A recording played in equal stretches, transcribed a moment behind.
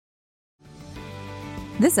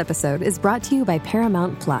This episode is brought to you by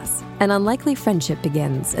Paramount Plus. An unlikely friendship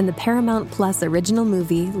begins in the Paramount Plus original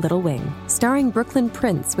movie Little Wing, starring Brooklyn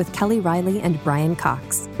Prince with Kelly Riley and Brian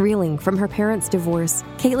Cox. Reeling from her parents' divorce,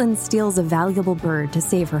 Caitlin steals a valuable bird to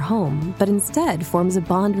save her home, but instead forms a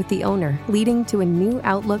bond with the owner, leading to a new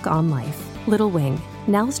outlook on life. Little Wing,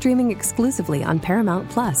 now streaming exclusively on Paramount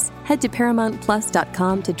Plus. Head to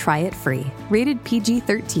ParamountPlus.com to try it free. Rated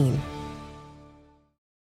PG-13.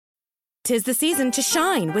 'Tis the season to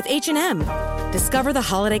shine with H&M. Discover the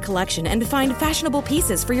holiday collection and find fashionable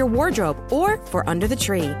pieces for your wardrobe or for under the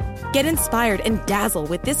tree. Get inspired and dazzle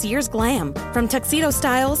with this year's glam. From tuxedo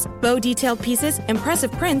styles, bow detailed pieces,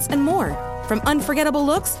 impressive prints, and more. From unforgettable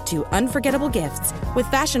looks to unforgettable gifts. With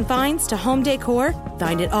fashion finds to home decor,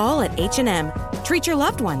 find it all at H&M. Treat your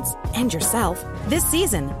loved ones and yourself this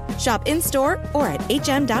season. Shop in-store or at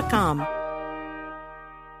hm.com.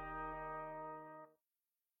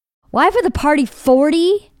 Wife of the Party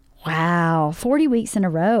 40? Wow, 40 weeks in a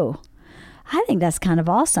row. I think that's kind of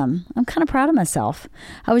awesome. I'm kind of proud of myself.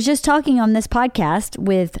 I was just talking on this podcast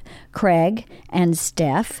with Craig and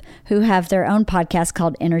Steph, who have their own podcast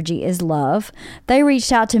called Energy is Love. They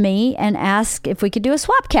reached out to me and asked if we could do a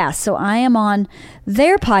swapcast. So I am on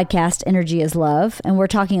their podcast, Energy is Love, and we're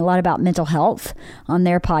talking a lot about mental health on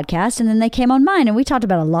their podcast. And then they came on mine, and we talked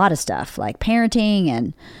about a lot of stuff like parenting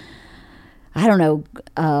and I don't know,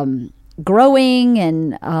 growing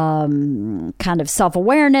and kind of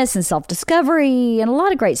self-awareness and self-discovery and a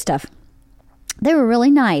lot of great stuff. They were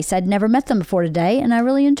really nice. I'd never met them before today, and I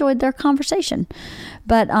really enjoyed their conversation.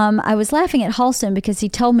 But I was laughing at Halston because he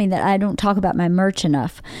told me that I don't talk about my merch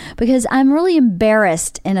enough because I'm really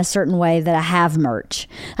embarrassed in a certain way that I have merch.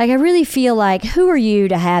 Like, I really feel like, who are you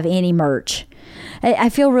to have any merch? I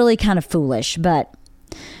feel really kind of foolish, but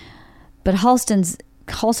Halston's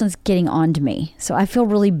getting on to me, so I feel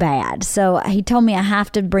really bad. So he told me I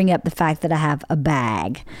have to bring up the fact that I have a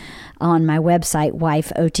bag on my website,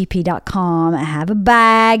 wifeotp.com. I have a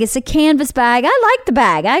bag. It's a canvas bag. I like the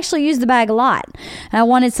bag. I actually use the bag a lot. And I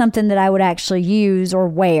wanted something that I would actually use or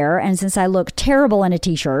wear. And since I look terrible in a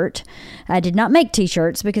t-shirt, I did not make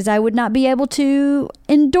t-shirts because I would not be able to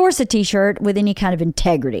endorse a t-shirt with any kind of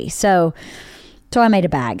integrity. So I made a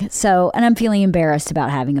bag. And I'm feeling embarrassed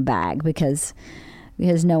about having a bag because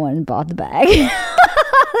no one bought the bag.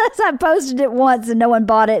 So I posted it once and no one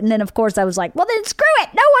bought it. And then, of course, I was like, well, then screw it.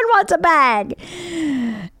 No one wants a bag.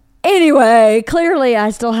 Anyway, clearly I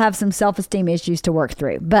still have some self-esteem issues to work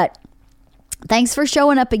through. But thanks for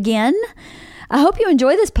showing up again. I hope you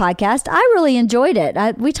enjoy this podcast. I really enjoyed it.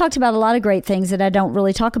 We talked about a lot of great things that I don't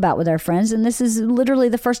really talk about with our friends. And this is literally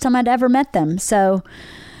the first time I'd ever met them. So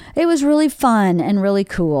it was really fun and really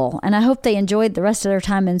cool. And I hope they enjoyed the rest of their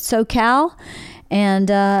time in SoCal. And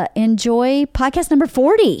enjoy podcast number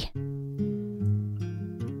 40.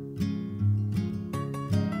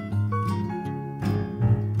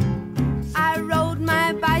 I rode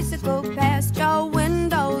my bicycle past your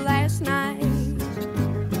window last night.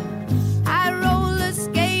 I roller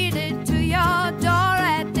skated to your door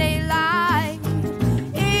at daylight.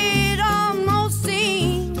 It almost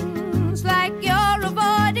seems like you're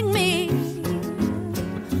avoiding me.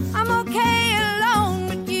 I'm okay alone,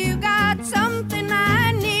 but you got something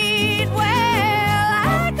I need. Well,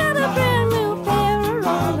 I got a brand new pair of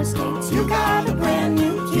roller skates. You got a brand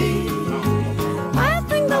new key. I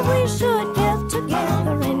think that we should get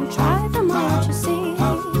together and try them out, you see.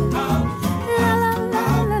 La la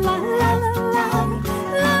la la la la la la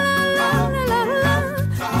la la la.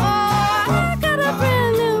 Oh, I got a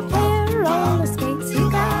brand new pair of roller skates. You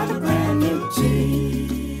got a brand new key.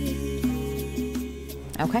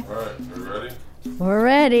 Okay. All right, are we ready? We're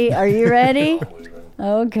ready. Are you ready?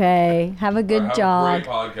 Okay. Have a good Have jog. a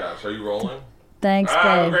great podcast. Are you rolling? Thanks,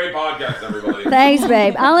 Have a babe. great podcast, everybody. Thanks,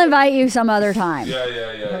 babe. I'll invite you some other time. Yeah.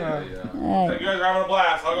 Hey. You guys are having a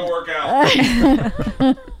blast. I'll go work out.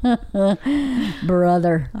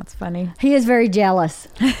 Brother. That's funny. He is very jealous.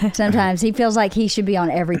 Sometimes he feels like he should be on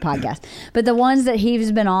every podcast. But the ones that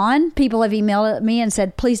he's been on, people have emailed me and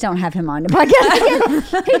said, please don't have him on the podcast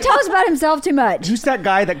again. He talks about himself too much. Who's that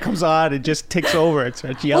guy that comes on and just takes over and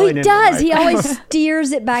starts Well, yelling? he at does. him, He right? always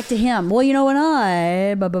steers it back to him. Well, you know, when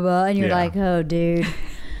blah, blah, blah, and you're Yeah. like, oh, dude.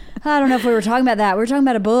 I don't know if we were talking about that. We were talking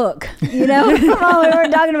about a book, you know? We were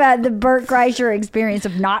talking about the Bert Kreischer experience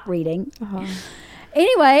of not reading.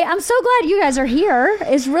 Anyway, I'm so glad you guys are here.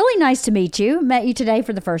 It's really nice to meet you. Met you today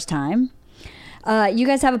for the first time. You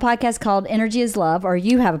guys have a podcast called Energy is Love, or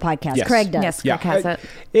you have a podcast. Yes. Craig does. Yes, Craig has it.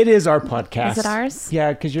 It is our podcast. Is it ours?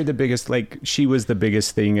 Yeah, because you're the biggest, like, she was the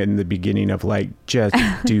biggest thing in the beginning of, like, just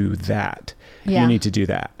do that. Yeah. You need to do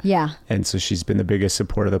that. Yeah. And so she's been the biggest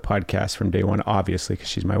supporter of the podcast from day one, obviously, because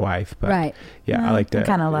she's my wife. But Right. yeah, I like to. I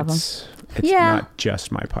kinda love 'em. It's Yeah. not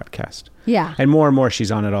just my podcast. Yeah. And more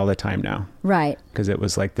she's on it all the time now. Right. Because it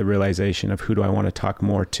was like the realization of who do I want to talk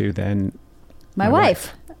more to than My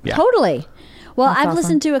wife. Yeah. Totally. Well, That's I've awesome.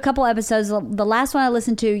 listened to a couple episodes. The last one I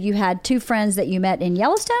listened to, you had two friends that you met in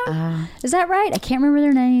Yellowstone. Is that right? I can't remember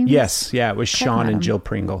their names. Yes. Yeah. It was Sean and Jill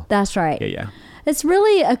Pringle. That's right. Yeah. Yeah. It's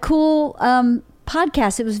really a cool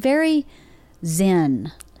podcast. It was very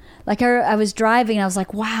zen. Like I was driving and I was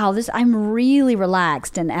like, wow, I'm really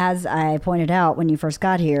relaxed. And as I pointed out when you first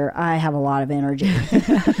got here, I have a lot of energy.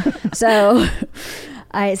 So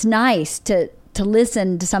it's nice to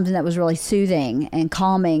listen to something that was really soothing and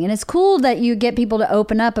calming. And it's cool that you get people to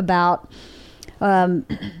open up about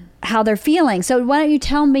how they're feeling. So why don't you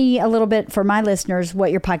tell me a little bit for my listeners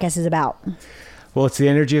what your podcast is about? Well, it's the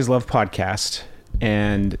Energy is Love podcast.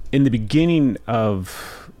 And in the beginning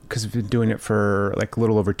because I've been doing it for like a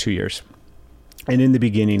little over 2 years. And in the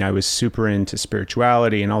beginning, I was super into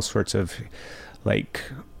spirituality and all sorts of like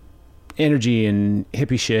energy and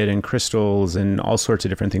hippie shit and crystals and all sorts of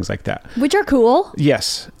different things like that. Which are cool.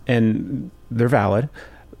 Yes. And they're valid.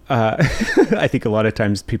 I think a lot of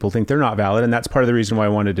times people think they're not valid. And that's part of the reason why I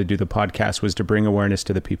wanted to do the podcast was to bring awareness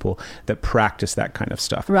to the people that practice that kind of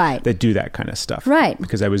stuff. Right. That do that kind of stuff. Right.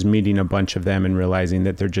 Because I was meeting a bunch of them and realizing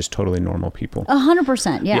that they're just totally normal people.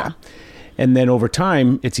 100%. Yeah. And then over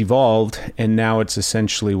time, it's evolved, and now it's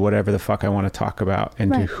essentially whatever the fuck I want to talk about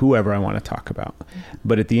and to whoever I want to talk about.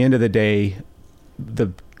 But at the end of the day,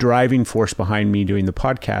 the driving force behind me doing the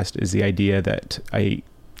podcast is the idea that I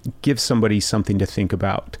give somebody something to think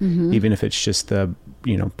about, even if it's just the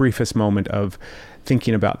briefest moment of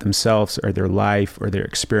thinking about themselves or their life or their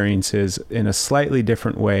experiences in a slightly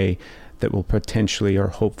different way that will potentially or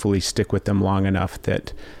hopefully stick with them long enough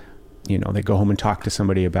that they go home and talk to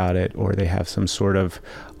somebody about it, or they have some sort of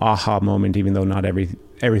aha moment, even though not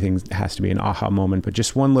everything has to be an aha moment, but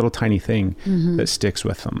just one little tiny thing that sticks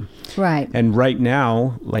with them. Right. And right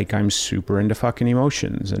now, like, I'm super into fucking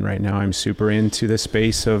emotions. And right now I'm super into the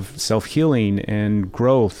space of self-healing and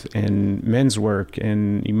growth and men's work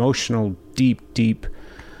and emotional, deep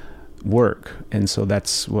work. And so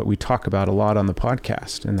that's what we talk about a lot on the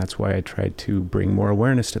podcast. And that's why I tried to bring more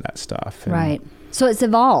awareness to that stuff. And Right. So it's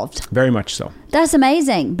evolved. very much so. That's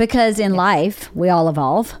amazing, because in life, we all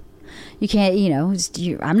evolve. You can't,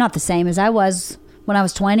 I'm not the same as I was when I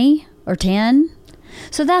was 20 or 10.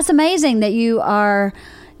 So that's amazing that you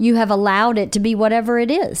have allowed it to be whatever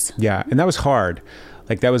it is. Yeah. And that was hard.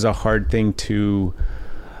 Like, that was a hard thing to,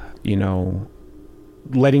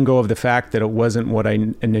 letting go of the fact that it wasn't what I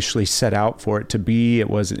initially set out for it to be. It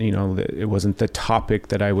wasn't, it wasn't the topic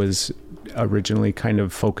that I was originally kind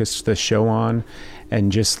of focused the show on,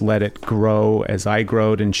 and just let it grow as I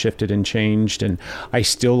growed and shifted and changed. And I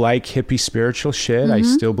still like hippie spiritual shit. I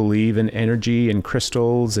still believe in energy and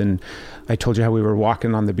crystals. And I told you how we were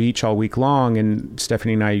walking on the beach all week long, and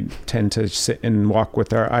Stephanie and I tend to sit and walk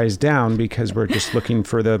with our eyes down because we're just looking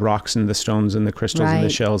for the rocks and the stones and the crystals and the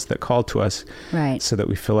Right. shells that call to us, Right. so that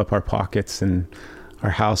we fill up our pockets and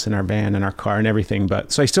our house and our van and our car and everything.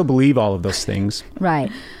 But so I still believe all of those things. Right.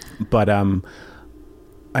 But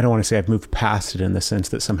I don't want to say I've moved past it in the sense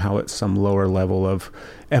that somehow it's some lower level of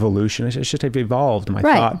evolution. It's just I've evolved. My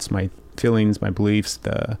Right. thoughts, my feelings, my beliefs,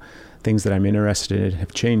 the things that I'm interested in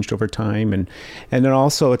have changed over time. And then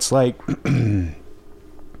also it's like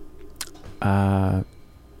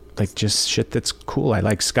just shit that's cool. I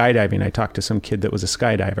like skydiving. I talked to some kid that was a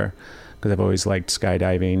skydiver because I've always liked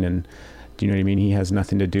skydiving. And do you know what I mean? He has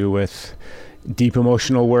nothing to do with deep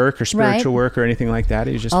emotional work or spiritual work or anything like that.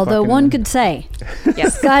 He's just Although fucking one could say,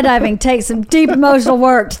 Yes. skydiving takes some deep emotional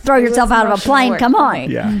work to throw yourself out of a emotional plane. work. Come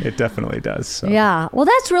on. Yeah, it definitely does. So. Yeah. Well,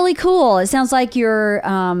 that's really cool. It sounds like your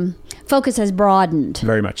focus has broadened,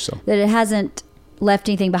 Very much so. that it hasn't left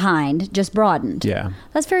anything behind, just broadened. Yeah.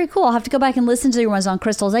 That's very cool. I'll have to go back and listen to your ones on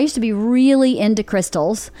crystals. I used to be really into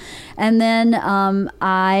crystals. And then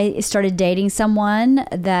I started dating someone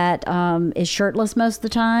that is shirtless most of the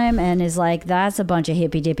time and is like, that's a bunch of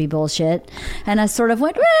hippy dippy bullshit. And I sort of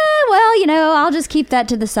went, well, I'll just keep that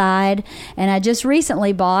to the side. And I just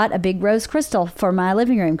recently bought a big rose crystal for my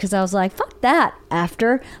living room because I was like, fuck that.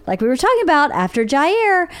 After, like we were talking about, after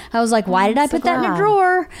Jair, I was like, why did I so put that in a glad.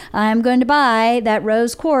 drawer? I'm going to buy that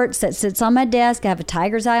rose quartz that sits on my desk. I have a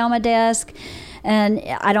tiger's eye on my desk, and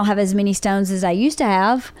I don't have as many stones as I used to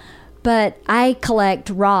have, but I collect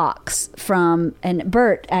rocks from, and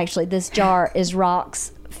Bert, actually, this jar is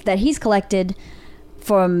rocks that he's collected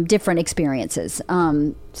from different experiences.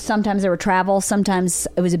 Sometimes there were travel. Sometimes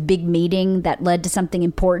it was a big meeting that led to something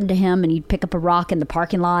important to him, and he'd pick up a rock in the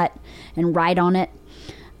parking lot and write on it.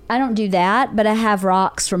 I don't do that, but I have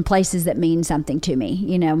rocks from places that mean something to me.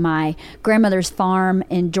 You know, my grandmother's farm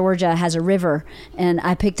in Georgia has a river, and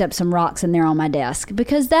I picked up some rocks in there on my desk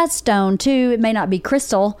because that's stone too. It may not be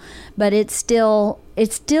crystal, but it's still,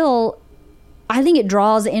 I think it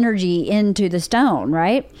draws energy into the stone,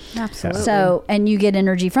 right? Absolutely. So, and you get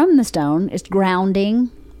energy from the stone. It's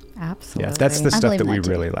grounding. Absolutely. Yeah, that's the stuff believe that we that too.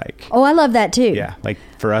 really like. Oh, I love that too. Yeah, like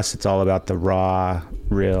for us, it's all about the raw,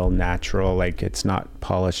 real, natural. Like it's not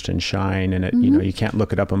polished and shine, and it, you know, you can't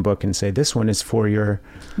look it up in book and say this one is for your,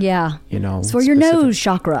 Yeah. you know, It's for your specific- nose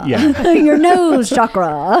chakra. Yeah. Your nose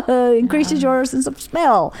chakra increases your sense of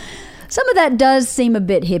smell. Some of that does seem a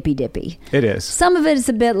bit hippy dippy. It is. Some of it is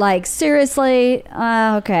a bit like, seriously,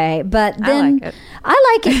 okay. But then like it.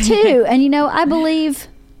 I like it too. And you know, I believe.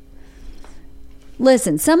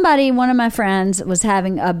 Listen, one of my friends was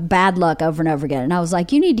having a bad luck over and over again. And I was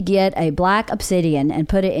like, you need to get a black obsidian and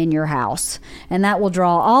put it in your house. And that will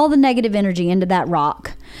draw all the negative energy into that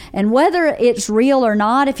rock. And whether it's real or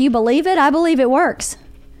not, if you believe it, I believe it works.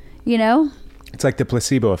 You know? It's like the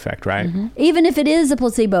placebo effect, right? Even if it is a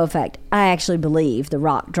placebo effect, I actually believe the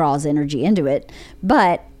rock draws energy into it.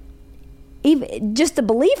 But even just the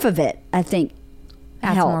belief of it, I think,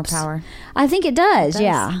 Adds helps. more power. I think it does, does.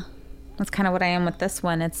 yeah. That's kind of what I am with this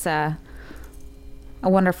one. It's a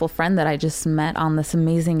wonderful friend that I just met on this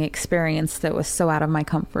amazing experience that was so out of my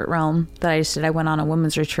comfort realm that I just did. I went on a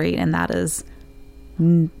women's retreat, and that is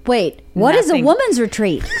Wait, what is a Nothing. woman's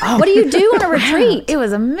retreat? What do you do on a retreat? it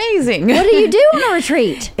was amazing. What do you do on a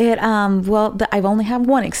retreat? I've only had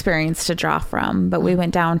one experience to draw from, but we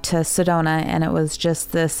went down to Sedona, and it was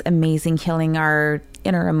just this amazing healing our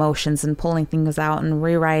inner emotions and pulling things out and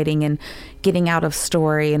rewriting and getting out of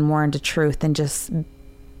story and more into truth and just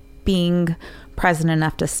being present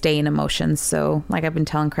enough to stay in emotions. So like I've been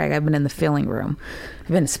telling Craig, I've been in the feeling room. I've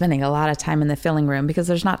been spending a lot of time in the feeling room because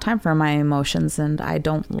there's not time for my emotions, and I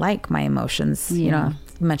don't like my emotions. You know,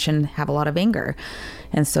 I've mentioned have a lot of anger.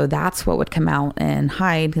 And so that's what would come out and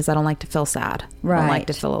hide because I don't like to feel sad. I don't like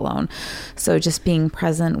to feel alone. So just being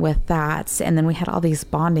present with that. And then we had all these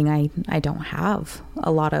bonding. I don't have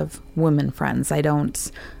a lot of women friends.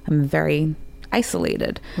 I'm very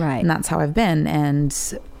isolated. Right. And that's how I've been. And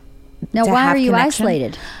Now, to why have are you connection,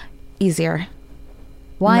 isolated? Easier.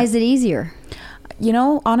 Why is it easier? You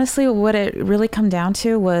know, honestly, what it really come down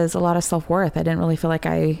to was a lot of self-worth. I didn't really feel like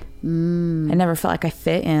I never felt like I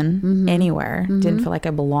fit in anywhere. Didn't feel like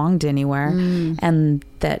I belonged anywhere. And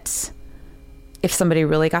that if somebody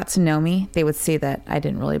really got to know me, they would see that I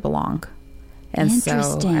didn't really belong. And so I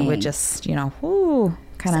Interesting. would just,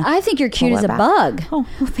 kind of. I think you're cute pull as it a back. bug.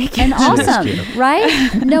 Oh, thank you. And awesome, cute.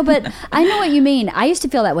 right? No, but I know what you mean. I used to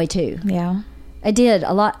feel that way too. Yeah. I did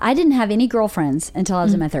a lot. I didn't have any girlfriends until I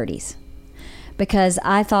was in my 30s because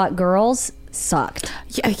I thought girls sucked.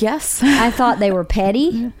 Yes. I thought they were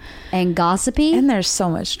petty and gossipy. And there's so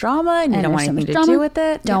much drama, and you don't there's want so anything much to drama. do with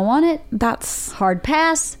it. Don't want it. That's Hard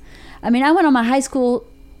pass. I mean, I went on my high school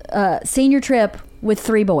senior trip with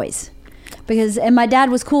 3 boys. And my dad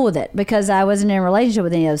was cool with it because I wasn't in a relationship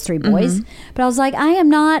with any of those 3 boys. But I was like, I am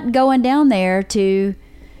not going down there to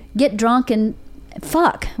get drunk and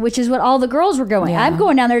fuck, which is what all the girls were going. Yeah. I'm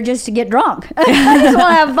going down there just to get drunk. I just want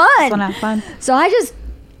to have fun. Just wanna have fun. So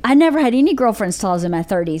I never had any girlfriends till I was in my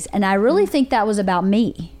 30s. And I really think that was about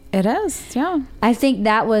me. it is. Yeah. I think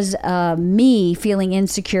that was me feeling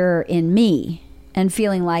insecure in me and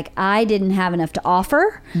feeling like I didn't have enough to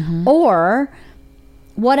offer, or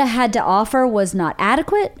what I had to offer was not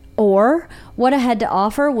adequate, or what I had to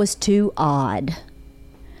offer was too odd.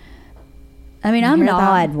 I mean, I'm an hear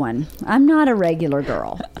that. odd one. I'm not a regular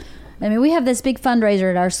girl. I mean, we have this big fundraiser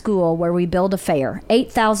at our school where we build a fair.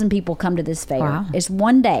 8,000 people come to this fair. Wow. It's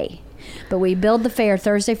one day, but we build the fair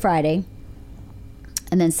Thursday, Friday,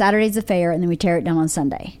 and then Saturday's the fair, and then we tear it down on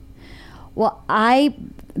Sunday. Well,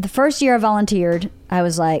 the first year I volunteered, I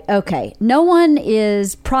was like, okay, no one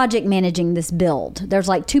is project managing this build. There's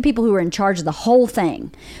like 2 people who are in charge of the whole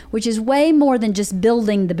thing, which is way more than just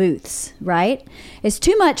building the booths, right? It's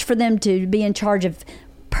too much for them to be in charge of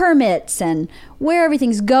permits and where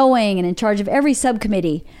everything's going and in charge of every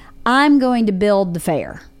subcommittee. I'm going to build the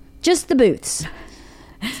fair, just the booths.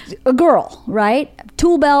 A girl, right?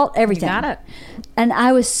 Tool belt, everything. You got it. And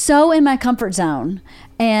I was so in my comfort zone.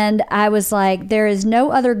 And I was like, there is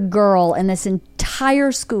no other girl in this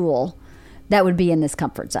entire school that would be in this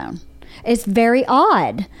comfort zone. It's very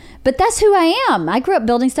odd, but that's who I am. I grew up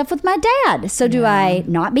building stuff with my dad. So do I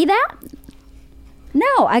not be that?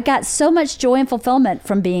 No, I got so much joy and fulfillment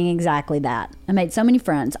from being exactly that. I made so many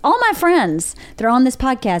friends. All my friends that are on this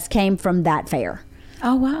podcast came from that fair.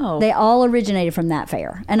 Oh, wow. They all originated from that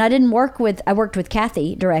fair. And I worked with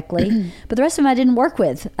Kathy directly, but the rest of them I didn't work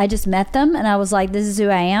with. I just met them and I was like, this is who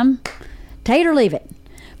I am. Take it or leave it.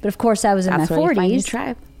 But of course, I was in my 40s. That's where you find your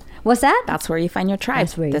tribe. What's that? That's where you find your tribe.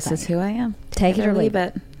 That's where you this find is who I am. Take it or leave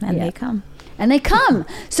it. And Yeah. they come. And they come.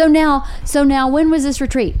 So now, when was this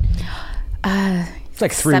retreat? It's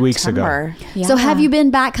like 3 weeks ago. September. Yeah. So have you been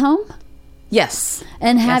back home? Yes.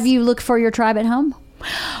 And have Yes. you looked for your tribe at home?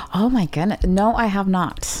 Oh my goodness. No, I have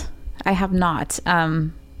not. I have not.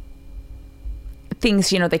 Things,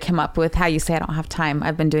 they come up with how you say I don't have time.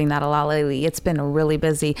 I've been doing that a lot lately. It's been really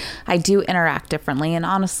busy. I do interact differently. And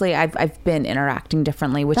honestly, I've been interacting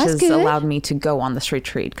differently, which That's has good. allowed me to go on this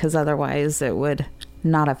retreat because otherwise it would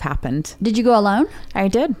not have happened. Did you go alone? I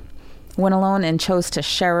did. Went alone and chose to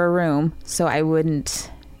share a room so I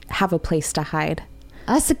wouldn't have a place to hide.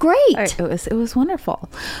 That's great. It was wonderful.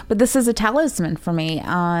 But this is a talisman for me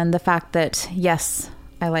on the fact that, yes,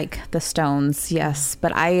 I like the stones, yes,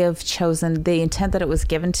 but I have chosen the intent that it was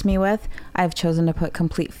given to me with. I've chosen to put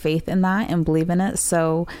complete faith in that and believe in it.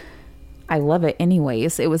 So I love it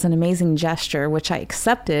anyways. It was an amazing gesture, which I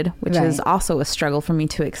accepted, which is also a struggle for me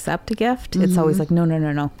to accept a gift. It's always like, no,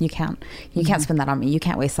 you can't spend that on me. You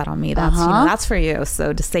can't waste that on me. That's, that's for you.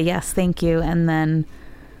 So to say, yes, thank you. And then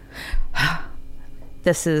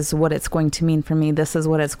this is what it's going to mean for me. This is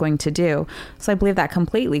what it's going to do. So I believe that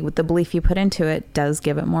completely. With the belief you put into it does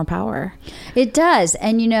give it more power. It does.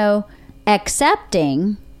 And,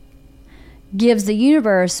 accepting gives the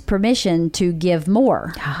universe permission to give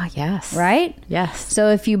more. Ah, yes. Right? Yes. So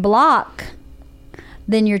if you block,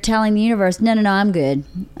 then you're telling the universe, no, I'm good.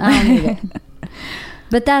 I don't need it.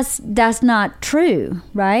 But that's not true,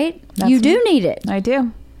 right? You do need it. I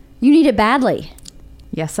do. You need it badly.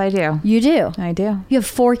 Yes, I do. You do. I do. You have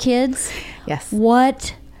 4 kids? Yes.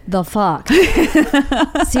 What the fuck?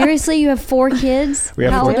 Seriously, you have 4 kids? We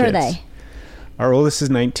have How 4 old are kids. they? Our oldest is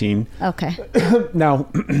 19. Okay. Now,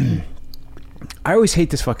 I always hate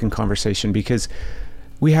this fucking conversation because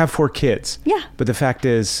we have 4 kids. Yeah. But the fact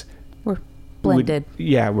is, We're blended. we're a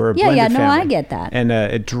Yeah, blended no, family. I get that. And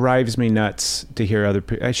it drives me nuts to hear other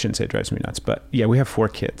people. I shouldn't say it drives me nuts, but yeah, we have 4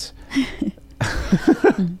 kids.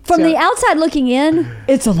 From the outside looking in,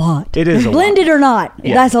 it's a lot. It is a lot. Blended or not,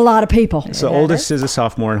 Yeah. that's a lot of people. So oldest is a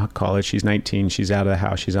sophomore in college. She's 19. She's out of the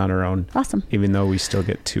house. She's on her own. Awesome. Even though we still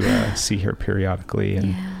get to see her periodically,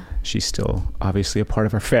 and she's still obviously a part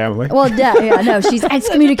of our family. Well, she's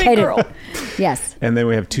excommunicated. Yes. And then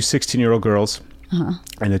we have 2 16-year-old girls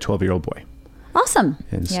and a 12-year-old boy. Awesome.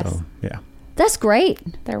 And so, yeah. That's great.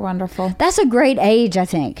 They're wonderful. That's a great age, I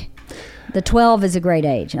think. The 12 is a great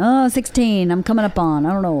age. 16, I'm coming up on.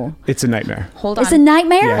 I don't know. It's a nightmare. Hold on. It's a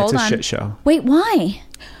nightmare? Yeah, Hold it's a on. shit show. Wait, why?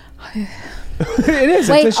 It is.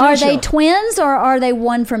 Wait, it's a are shit they show. twins or are they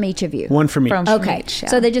one from each of you? One from each. From- Okay. each, yeah.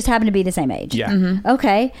 So they just happen to be the same age. Yeah.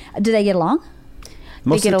 Okay. Do they get along?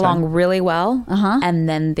 Most They get of the time. along really well, Uh-huh. and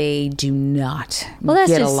then they do not Well, that's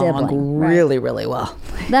get just along sibling, right. really, really well.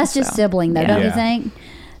 That's just sibling, though, yeah. don't you Yeah. think?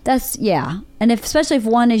 That's, And especially if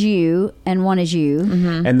one is you and one is you.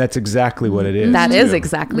 And that's exactly what it is. That is too.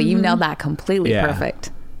 exactly. You nailed that completely Yeah. perfect.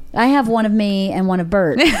 I have one of me and one of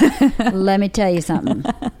Bert. Let me tell you something.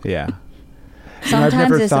 Yeah. And Sometimes I've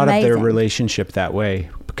never it's thought amazing. of their relationship that way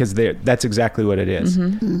because that's exactly what it is.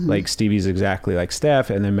 Like Stevie's exactly like Steph,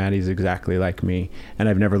 and then Maddie's exactly like me. And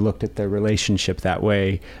I've never looked at their relationship that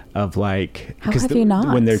way of like, How have you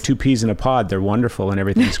not? when they're 2 peas in a pod, they're wonderful and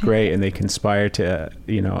everything's great, and they conspire to,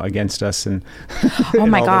 against us and Oh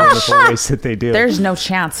my all the gosh. wonderful ways that they do. There's no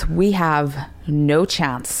chance. We have no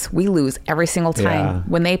chance. We lose every single time. Yeah.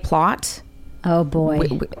 When they plot, Oh, boy.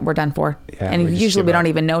 we're done for. Yeah, and we just usually give we don't up.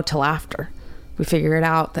 even know till after. We figure it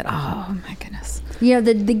out that, oh my goodness.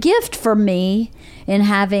 The gift for me in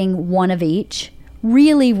having one of each,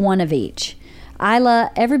 really one of each.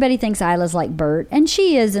 Isla, everybody thinks Isla's like Bert, and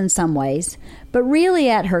she is in some ways, but really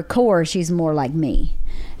at her core, she's more like me.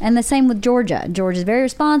 And the same with Georgia. Georgia's very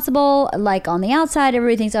responsible. Like on the outside,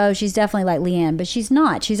 everybody thinks, oh, she's definitely like Leanne, but she's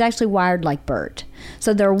not. She's actually wired like Bert.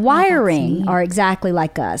 So their wiring are exactly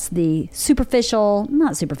like us. The superficial,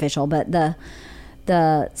 not superficial, but the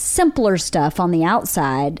simpler stuff on the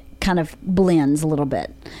outside kind of blends a little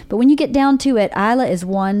bit. But when you get down to it, Isla is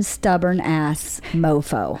one stubborn ass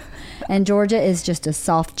mofo. And Georgia is just a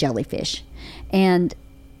soft jellyfish. And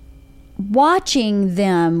watching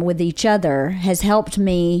them with each other has helped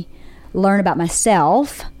me learn about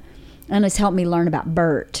myself, and it's helped me learn about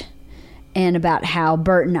Bert and about how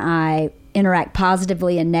Bert and I interact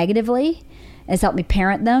positively and negatively. It's helped me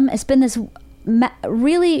parent them. It's been this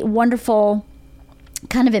really wonderful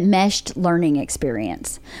kind of enmeshed learning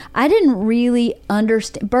experience. I didn't really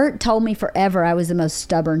understand. Bert told me forever I was the most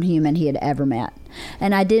stubborn human he had ever met.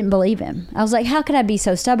 And I didn't believe him. I was like, how could I be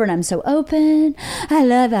so stubborn? I'm so open. I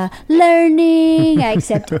love learning. I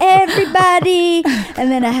accept everybody.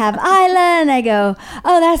 And then I have Isla and I go,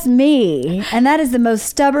 oh, that's me. And that is the most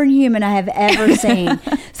stubborn human I have ever seen.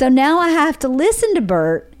 So now I have to listen to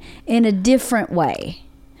Bert in a different way.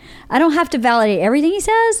 I don't have to validate everything he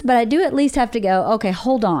says, but I do at least have to go, okay,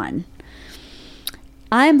 hold on.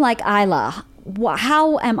 I'm like Isla.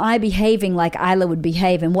 How am I behaving like Isla would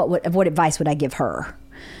behave, and what advice would I give her?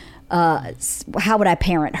 How would I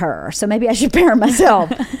parent her? So maybe I should parent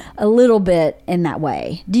myself a little bit in that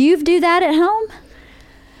way. Do you do that at home?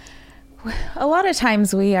 A lot of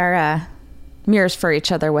times we are mirrors for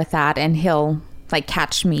each other with that, and he'll like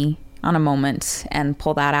catch me on a moment and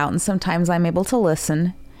pull that out. And sometimes I'm able to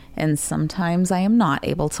listen, and sometimes I am not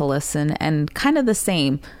able to listen, and kind of the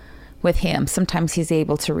same with him. Sometimes he's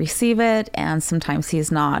able to receive it and sometimes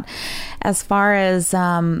he's not. As far as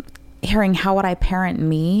hearing how would I parent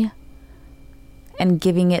me and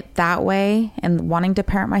giving it that way and wanting to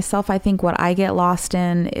parent myself, I think what I get lost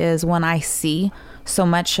in is when I see so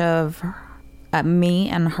much of me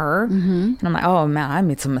and her, and I'm like, oh man, I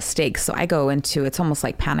made some mistakes. So I go into, it's almost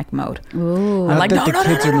like panic mode. Ooh. I'm like, the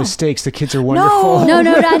kids are mistakes. The kids are wonderful. No,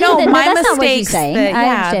 my that's not what she's mistakes saying.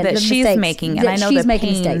 that she's mistakes, making, and I know she's the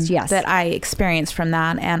making pain mistakes, yes. that I experience from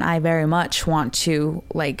that, and I very much want to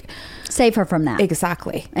like save her from that.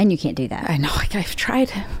 Exactly. And you can't do that. I know. I've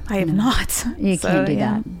tried. I have not. You can't do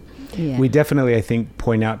that. Yeah. We definitely, I think,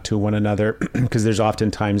 point out to one another because there's often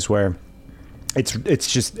times where it's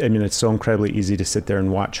just, I mean, it's so incredibly easy to sit there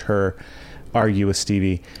and watch her argue with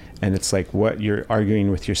Stevie. And it's like, what, you're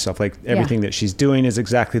arguing with yourself. Like everything that she's doing is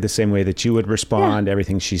exactly the same way that you would respond. Yeah.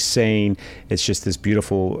 Everything she's saying, it's just this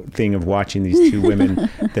beautiful thing of watching these two women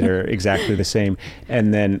that are exactly the same.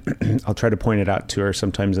 And then I'll try to point it out to her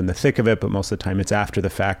sometimes in the thick of it, but most of the time it's after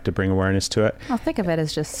the fact to bring awareness to it. Well, thick of it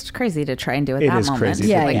is just crazy to try and do at it that is moment. Crazy.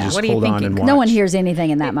 Yeah, like, yeah. Just what are you hold on thinking? and watch. No one hears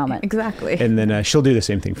anything in that moment. Exactly. And then she'll do the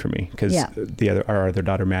same thing for me because Yeah. our other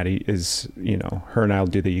daughter, Maddie, is, her and I'll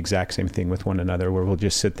do the exact same thing with one another where we'll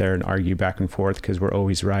just sit there and argue back and forth because we're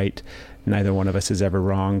always right. Neither one of us is ever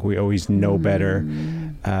wrong. We always know better.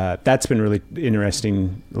 That's been really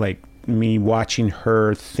interesting, like me watching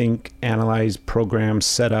her think, analyze, program,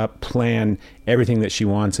 set up, plan everything that she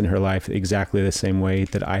wants in her life exactly the same way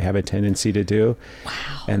that I have a tendency to do.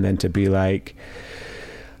 Wow. And then to be like,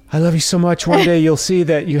 I love you so much. One day you'll see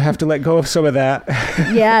that you have to let go of some of that.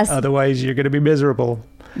 Yes. Otherwise you're going to be miserable.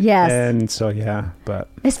 Yes. And so, but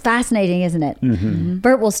it's fascinating, isn't it? Mm-hmm.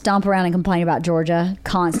 Bert will stomp around and complain about Georgia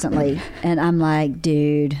constantly. And I'm like,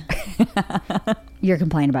 dude, you're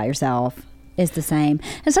complaining about yourself. It's the same.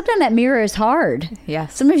 And sometimes that mirror is hard.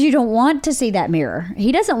 Yes. Sometimes you don't want to see that mirror.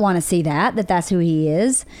 He doesn't want to see that's who he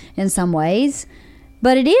is in some ways.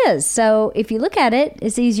 But it is. So if you look at it,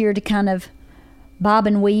 it's easier to kind of bob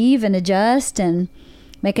and weave and adjust and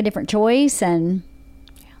make a different choice and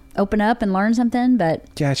open up and learn something. But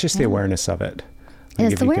yeah, it's just the awareness of it.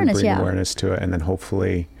 It's if the you awareness, can bring awareness to it, and then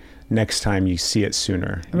hopefully next time you see it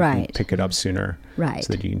sooner, you Right. can pick it up sooner, Right.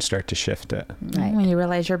 so that you can start to shift it. Right. When you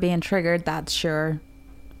realize you're being triggered, that's your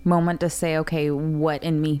moment to say, okay, what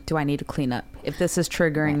in me do I need to clean up? If this is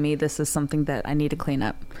triggering me, this is something that I need to clean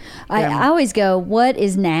up. I always go, what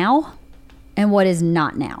is now and what is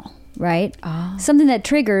not now, right? Oh. Something that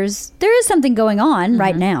triggers, there is something going on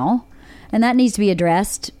right now, and that needs to be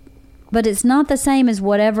addressed, but it's not the same as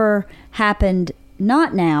whatever happened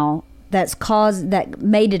not now that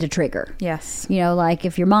made it a trigger. Yes. Like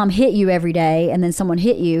if your mom hit you every day and then someone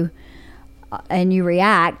hit you and you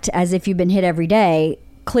react as if you've been hit every day,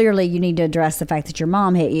 clearly you need to address the fact that your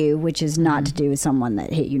mom hit you, which is not to do with someone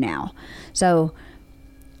that hit you now. So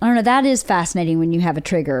I don't know, that is fascinating when you have a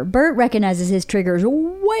trigger. Bert recognizes his triggers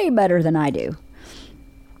way better than I do.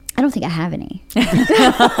 I don't think I have any.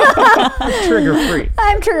 Trigger free.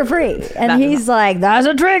 I'm trigger free. And he's like, that's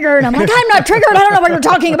a trigger. And I'm like, I'm not triggered. I don't know what you're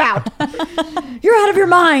talking about. You're out of your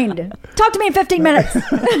mind. Talk to me in 15 minutes.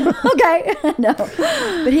 Okay. No.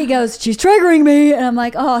 But he goes, she's triggering me. And I'm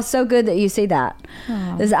like, oh, so good that you see that.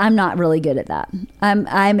 I'm not really good at that.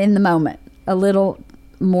 I'm in the moment a little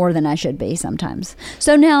more than I should be sometimes.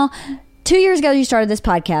 So now, 2 years ago, you started this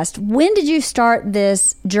podcast. When did you start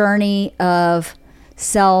this journey of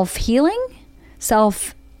self-healing,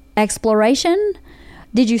 self-exploration?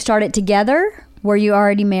 Did you start it together? Were you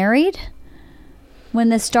already married? when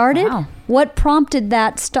this started? Wow. What prompted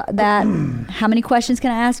that? How many questions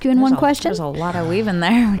can I ask you in one question? There's a lot of weaving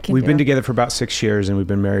there. We've been together for about 6 years, and we've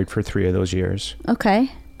been married for 3 of those years.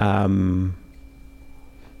 Okay.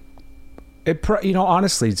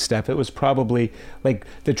 Honestly, Steph, it was probably like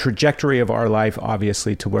the trajectory of our life,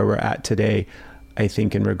 obviously, to where we're at today. I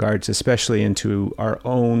think in regards, especially into our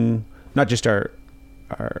own, not just our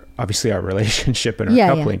obviously our relationship and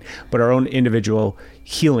our coupling, but our own individual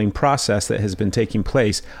healing process that has been taking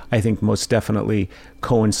place, I think most definitely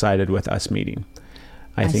coincided with us meeting.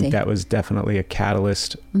 I think that was definitely a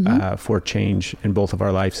catalyst for change in both of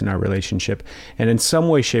our lives and our relationship. And in some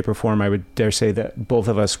way, shape, or form, I would dare say that both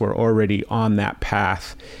of us were already on that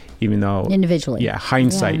path, even though individually. Yeah,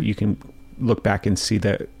 hindsight, you can look back and see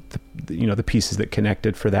the pieces that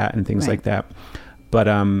connected for that and things like that. But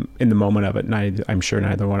in the moment of it, I'm sure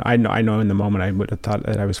neither one. I know in the moment I would have thought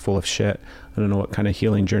that I was full of shit. I don't know what kind of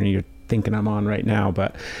healing journey you're thinking I'm on right now,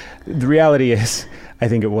 but the reality is, I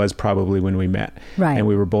think it was probably when we met, right? And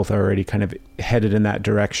we were both already kind of headed in that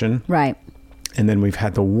direction, right? And then we've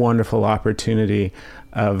had the wonderful opportunity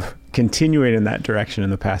of continuing in that direction in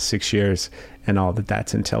the past 6 years, and all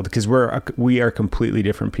that's entailed. Because we are completely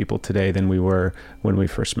different people today than we were when we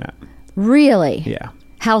first met. Really? Yeah.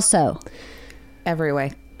 How so? Every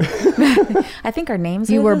way. I think our names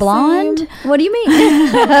you are were the blonde same. What do you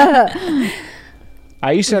mean?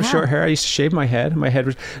 I used to have short hair. I used to shave my head. My head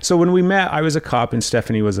was... So when we met, I was a cop and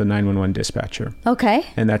Stephanie was a 911 dispatcher. Okay.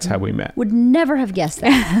 And that's how we met. Would never have guessed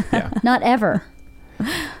that. Yeah. Not ever.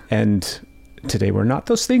 And today we're not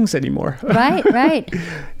those things anymore. Right.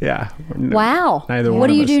 Yeah. Wow. Neither one what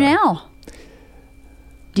do you of do us now?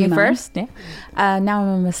 Do you Me mind? first? Yeah. Now I'm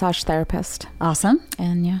a massage therapist. Awesome.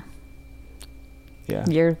 And Yeah.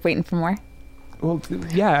 You're waiting for more? Well,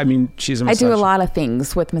 yeah. I mean, she's a I massage... do a lot of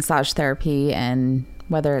things with massage therapy, and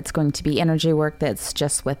whether it's going to be energy work that's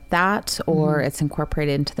just with that, or it's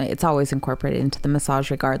incorporated into it's always incorporated into the massage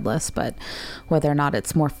regardless, but whether or not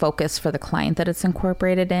it's more focused for the client that it's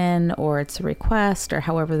incorporated in, or it's a request, or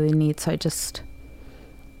however they need. So I just...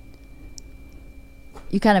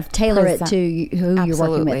 You kind of tailor it to who you're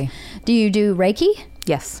working with. Do you do Reiki?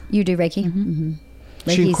 Yes. You do Reiki? Mm-hmm.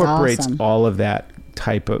 She incorporates awesome. all of that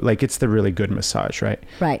type of, like, it's the really good massage, right?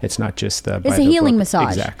 Right. It's not just the... It's a healing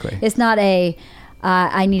massage. Exactly. It's not a,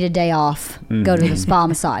 I need a day off, go to the spa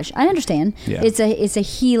massage. I understand. Yeah. It's a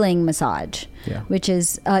healing massage, which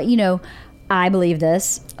is, I believe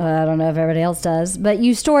this. I don't know if everybody else does, but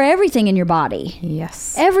you store everything in your body.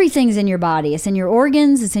 Yes. Everything's in your body. It's in your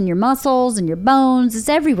organs. It's in your muscles and your bones. It's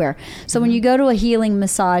everywhere. So when you go to a healing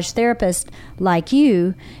massage therapist like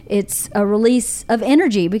you, it's a release of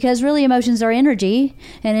energy, because really emotions are energy,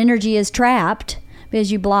 and energy is trapped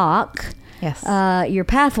because you block your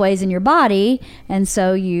pathways in your body, and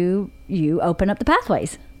so you open up the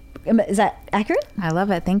pathways. Is that accurate? I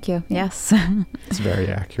love it. Thank you. Yes. It's very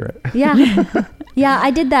accurate. Yeah. Yeah,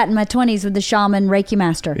 I did that in my 20s with the shaman Reiki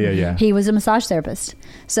master. Yeah. He was a massage therapist.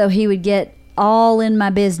 So he would get all in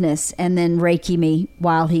my business and then Reiki me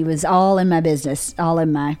while he was all in my business, all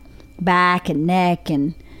in my back and neck.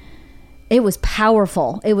 And it was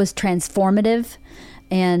powerful. It was transformative.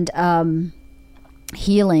 And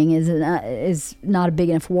healing is not a big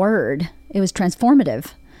enough word. It was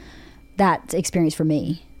transformative, that experience for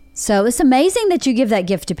me. So it's amazing that you give that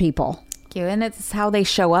gift to people. Thank you. And it's how they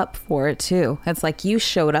show up for it too. It's like you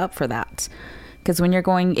showed up for that. Because when you're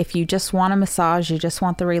going, if you just want a massage, you just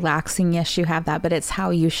want the relaxing, yes, you have that, but it's how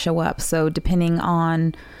you show up. So depending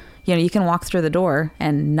on, you can walk through the door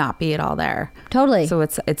and not be at all there. Totally. So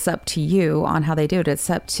it's up to you on how they do it. It's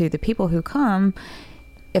up to the people who come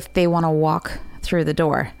if they want to walk through the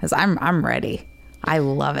door. Because I'm ready. I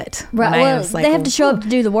love it. Right. Well, they have to show up to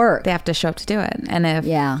do the work. They have to show up to do it. And if,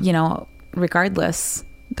 regardless,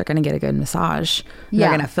 they're going to get a good massage. They're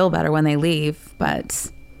going to feel better when they leave.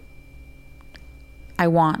 But I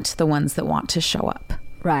want the ones that want to show up.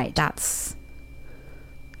 Right.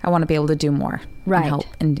 I want to be able to do more. Right. And help.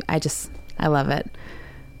 And I love it.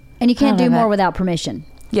 And you can't do more without permission.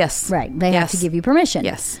 Yes. Right. They have to give you permission.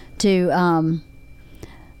 Yes. To,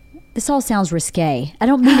 this all sounds risque. I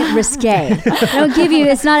don't mean it risque. I don't give you,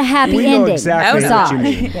 it's not a happy we ending. Know exactly what you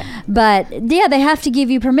mean. But they have to give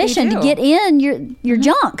you permission to get in your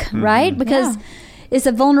junk, right? Because it's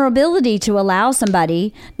a vulnerability to allow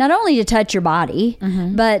somebody not only to touch your body,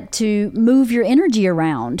 but to move your energy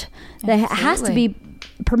around. There has to be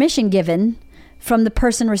permission given from the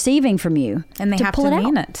person receiving from you. And they have to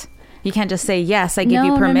mean it. You can't just say, yes, I give you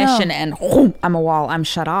No, no, permission, no. and whoom, I'm a wall. I'm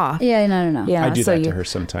shut off. Yeah, no. Yeah, I do so that to her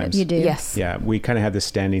sometimes. You do? Yes. Yeah, we kind of have this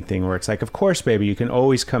standing thing where it's like, of course, baby, you can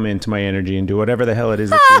always come into my energy and do whatever the hell it is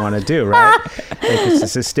that you want to do, right? Like, it's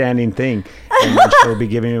just a standing thing. And then she'll be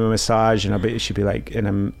giving me a massage, and she'll be like,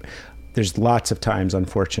 there's lots of times,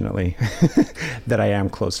 unfortunately, that I am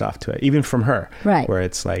closed off to it, even from her. Right. Where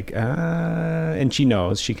it's like, and she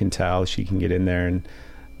knows, she can tell, she can get in there and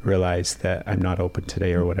realize that I'm not open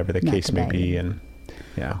today or whatever the Not case may today. be. And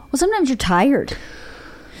yeah. Well, sometimes you're tired.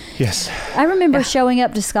 Yes. I remember showing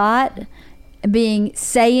up to Scott,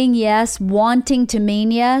 saying yes, wanting to mean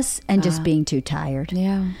yes, and just being too tired.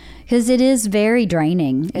 Yeah. Because it is very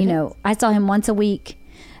draining. I saw him once a week.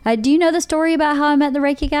 Do you know the story about how I met the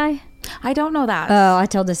Reiki guy? I don't know that. Oh, I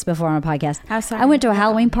told this before on a podcast. I'm sorry. I went to a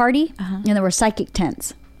Halloween party, and there were psychic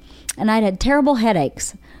tents. And I'd had terrible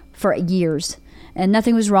headaches for years. And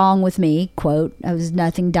nothing was wrong with me, quote. I was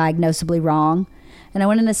nothing diagnosably wrong. And I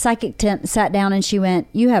went in the psychic tent, sat down, and she went,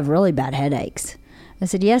 "You have really bad headaches." I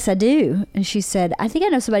said, "Yes, I do." And she said, "I think I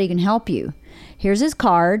know somebody who can help you. Here's his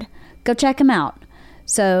card. Go check him out."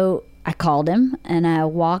 So I called him, and I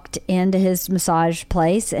walked into his massage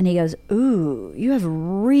place, and he goes, "Ooh, you have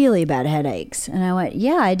really bad headaches." And I went,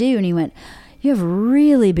 "Yeah, I do." And he went, "You have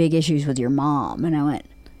really big issues with your mom." And I went,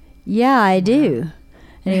 "Yeah, I do."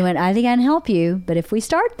 And he went, "I think I can help you, but if we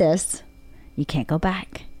start this, you can't go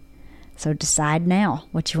back. So decide now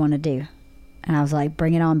what you want to do." And I was like,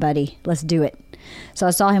 "Bring it on, buddy. Let's do it." So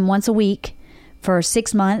I saw him once a week for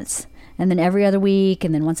 6 months, and then every other week,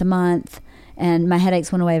 and then once a month. And my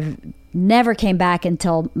headaches went away. Never came back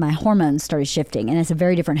until my hormones started shifting. And it's a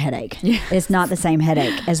very different headache. Yes. It's not the same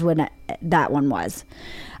headache as when that one was.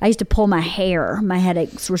 I used to pull my hair. My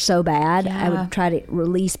headaches were so bad. Yeah. I would try to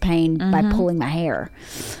release pain by pulling my hair.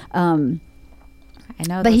 I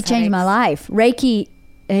know. But he changed my life. Reiki,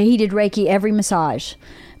 he did Reiki every massage.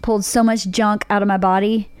 Pulled so much junk out of my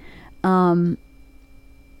body. And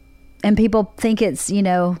people think it's,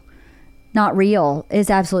 not real. It's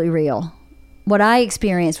absolutely real. What I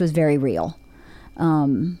experienced was very real.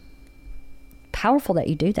 Powerful that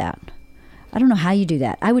you do that. I don't know how you do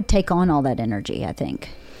that. I would take on all that energy, I think.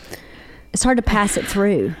 It's hard to pass it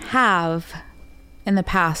through. In the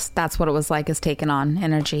past, that's what it was like, is taking on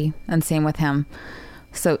energy, and same with him.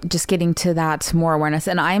 So just getting to that more awareness,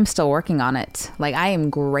 and I am still working on it. Like, I am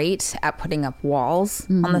great at putting up walls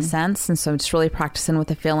on the sense, and so I'm just really practicing with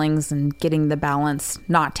the feelings and getting the balance,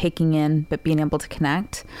 not taking in, but being able to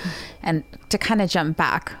connect. And to kind of jump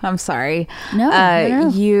back, I'm sorry.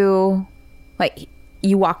 No.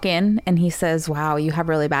 You walk in and he says, "Wow, you have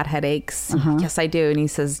really bad headaches." "Yes, I do." And he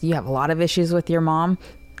says, "You have a lot of issues with your mom."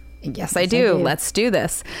 Yes, I do. Let's do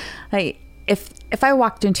this. Like, if I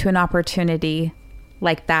walked into an opportunity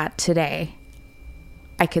like that today,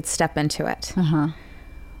 I could step into it.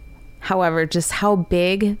 However, just how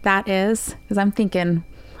big that is, because I'm thinking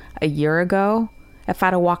a year ago, if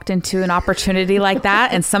I'd have walked into an opportunity like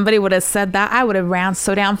that and somebody would have said that, I would have ran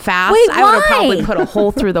so damn fast. Wait, I would have why? probably put a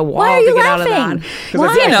hole through the wall Why are to you get out of laughing? that. Because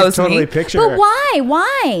I He can knows totally me. picture But her.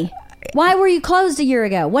 why? Why were you closed a year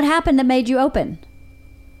ago? What happened that made you open?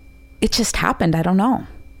 It just happened. I don't know.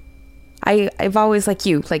 I've always, like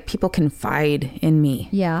you, like, people confide in me.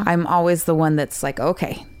 Yeah. I'm always the one that's like,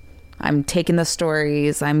 okay, I'm taking the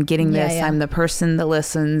stories, I'm getting this, Yeah. I'm the person that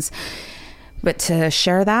listens. But to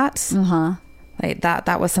share that, like,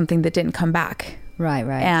 that was something that didn't come back. Right.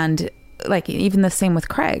 And like, even the same with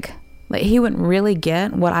Craig. Like, he wouldn't really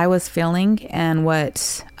get what I was feeling and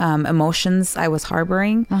what emotions I was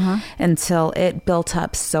harboring until it built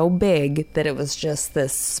up so big that it was just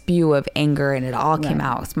this spew of anger, and it all came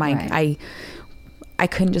out. I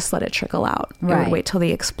couldn't just let it trickle out. I would wait till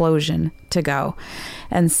the explosion to go.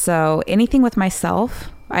 And so anything with myself,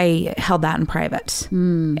 I held that in private.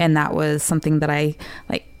 And that was something that I,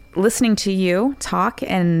 like, listening to you talk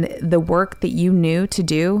and the work that you knew to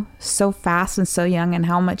do so fast and so young, and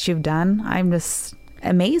how much you've done, I'm just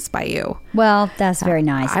amazed by you. Well, that's very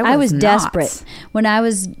nice. I was not. Desperate. When I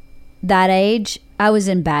was that age, I was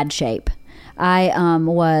in bad shape. I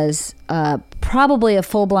was probably a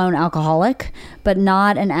full-blown alcoholic, but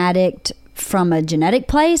not an addict from a genetic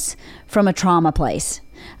place, from a trauma place.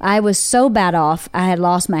 I was so bad off, I had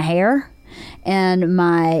lost my hair, and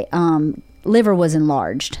my liver was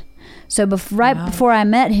enlarged. So before I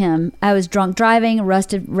met him, I was drunk driving,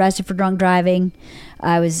 arrested for drunk driving.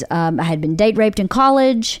 I had been date raped in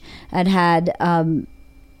college. I'd had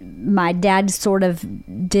my dad sort of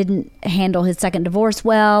didn't handle his second divorce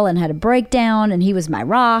well and had a breakdown, and he was my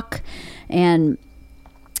rock. And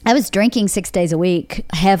I was drinking 6 days a week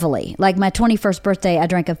heavily. Like my 21st birthday, I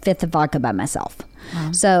drank a fifth of vodka by myself.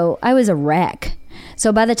 Wow. So I was a wreck.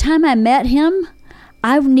 So by the time I met him,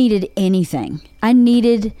 I needed anything. I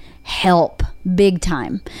needed help big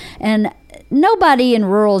time. And nobody in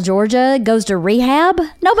rural Georgia goes to rehab.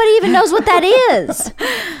 Nobody even knows what that is.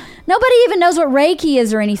 Nobody even knows what Reiki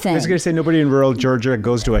is or anything. I was going to say nobody in rural Georgia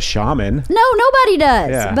goes to a shaman. No, nobody does.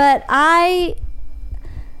 Yeah. But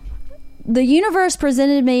the universe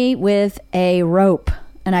presented me with a rope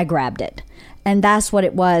and I grabbed it. And that's what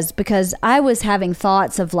it was, because I was having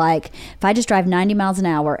thoughts of like, if I just drive 90 miles an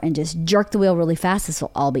hour and just jerk the wheel really fast, this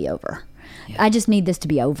will all be over. I just need this to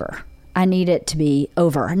be over. I need it to be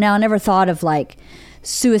over. Now, I never thought of like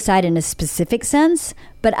suicide in a specific sense,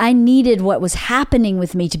 but I needed what was happening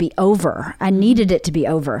with me to be over. I needed it to be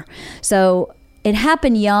over. So it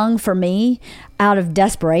happened young for me out of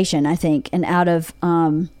desperation, I think, and out of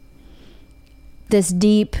this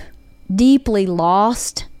deeply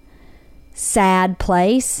lost, sad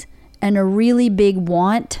place and a really big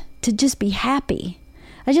want to just be happy.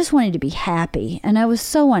 I just wanted to be happy, and I was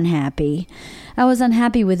so unhappy. I was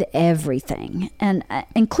unhappy with everything, and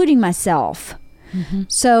including myself. Mm-hmm.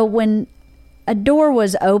 So when a door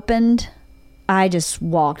was opened, I just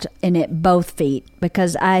walked in it both feet,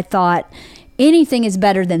 because I thought anything is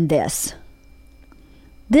better than this.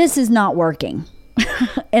 This is not working.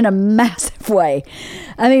 In a massive way.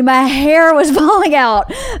 I mean, my hair was falling out.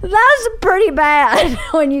 That's pretty bad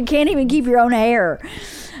when you can't even keep your own hair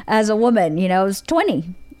as a woman. You know, I was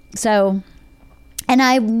 20. So, and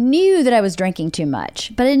I knew that I was drinking too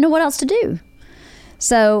much, but I didn't know what else to do.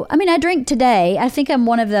 So, I mean, I drink today. I think I'm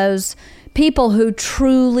one of those people who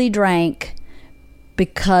truly drank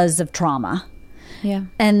because of trauma. Yeah.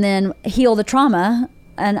 And then heal the trauma.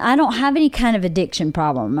 And I don't have any kind of addiction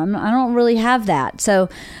problem. I don't really have that. So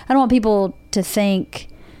I don't want people to think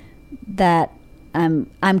that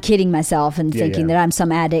I'm kidding myself and thinking that I'm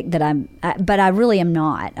some addict, but I really am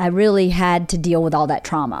not. I really had to deal with all that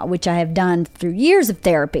trauma, which I have done through years of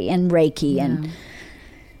therapy and Reiki and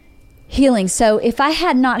healing. So if I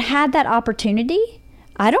had not had that opportunity,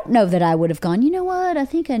 I don't know that I would have gone, you know what, I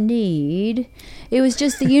think I need. It was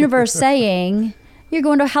just the universe saying, you're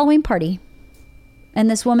going to a Halloween party. And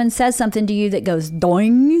this woman says something to you that goes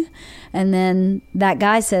doing, and then that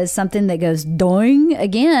guy says something that goes doing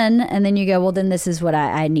again, and then you go, well, then this is what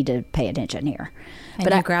I need to pay attention here. And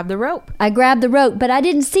but I grabbed the rope. I grabbed the rope, but I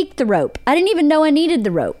didn't seek the rope. I didn't even know I needed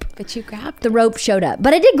the rope. But you grabbed the rope. Showed up,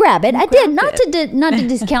 but I did grab it. I did not to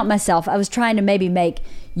discount myself. I was trying to maybe make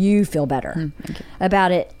you feel better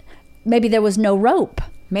about it. Maybe there was no rope.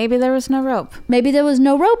 Maybe there was no rope. Maybe there was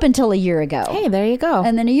no rope until a year ago. Hey, there you go.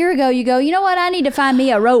 And then a year ago, you go, you know what? I need to find me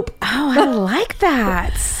a rope. Oh, I like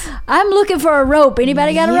that. I'm looking for a rope.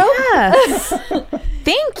 Anybody got a rope? Yes.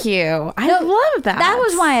 Thank you. I love that. That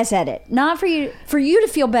was why I said it. Not for you to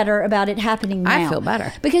feel better about it happening now. I feel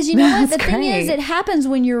better. Because you know what? The That's thing is, great. it happens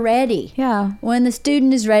when you're ready. Yeah. When the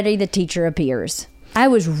student is ready, the teacher appears. I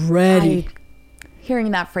was ready.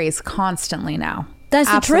 Hearing that phrase constantly now. That's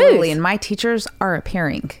the Absolutely. truth. And my teachers are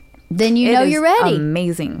appearing. Then you know you're ready.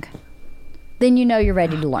 Amazing. Then you know you're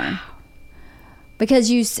ready to learn. Because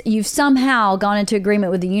you've somehow gone into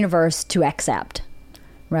agreement with the universe to accept,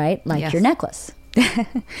 right? Like Yes. your necklace.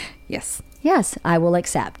 Yes. Yes, I will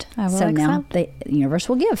accept. I will so now accept. the universe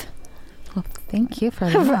will give. Well, thank you for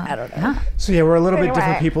that. I don't know. So yeah, we're a little bit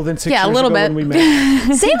different people than 6 Yeah, a years little ago bit. when we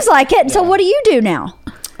met. Seems like it. So what do you do now?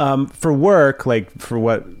 For work, like for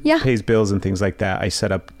what Yeah. pays bills and things like that, I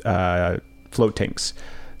set up float tanks,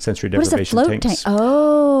 sensory What is a deprivation float tanks. tank?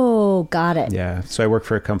 Oh, got it. Yeah. So I work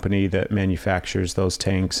for a company that manufactures those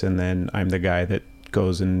tanks, and then I'm the guy that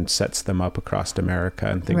goes and sets them up across America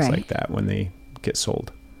and things Right. like that when they get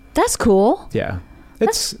sold. That's cool. Yeah.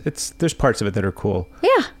 It's there's parts of it that are cool.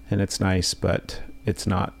 Yeah. And it's nice, but it's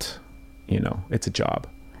not, it's a job.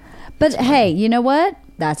 But hey, you know what?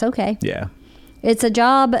 That's okay. Yeah. It's a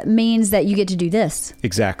job means that you get to do this.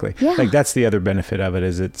 Exactly. Yeah. Like that's the other benefit of it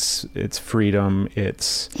is it's freedom.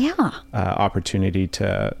 It's Yeah. opportunity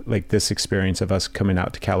to, like, this experience of us coming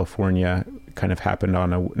out to California kind of happened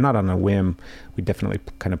not on a whim. We definitely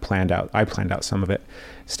kind of I planned out some of it.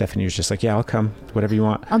 Stephanie was just like, yeah, I'll come, whatever you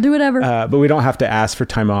want. I'll do whatever. But we don't have to ask for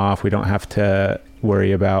time off. We don't have to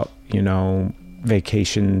worry about,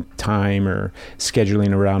 vacation time or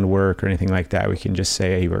scheduling around work or anything like that. We can just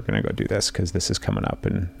say, hey, we're going to go do this because this is coming up,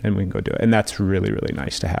 and we can go do it. And that's really, really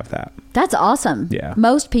nice to have that. That's awesome. Yeah.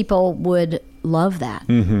 Most people would love that.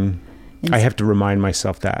 Mm-hmm. I have to remind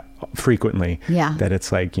myself that frequently. Yeah. That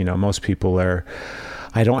it's like, most people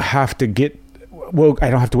I don't have to get well, I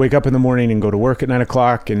don't have to wake up in the morning and go to work at 9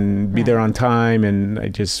 o'clock and be Right. there on time. And I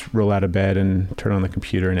just roll out of bed and turn on the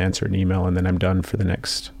computer and answer an email. And then I'm done for the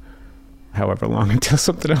next however long until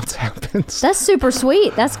something else happens. That's super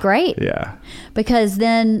sweet. That's great. Yeah. Because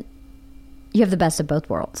then you have the best of both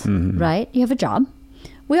worlds, right? You have a job.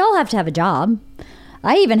 We all have to have a job.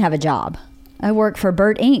 I even have a job. I work for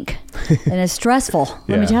Burt Inc. and it's stressful,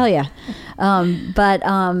 let me Yeah. tell you.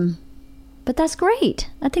 But that's great.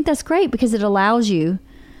 I think that's great because it allows you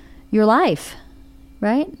your life,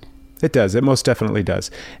 right? It does. It most definitely does.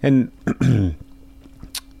 And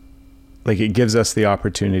like it gives us the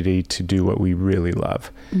opportunity to do what we really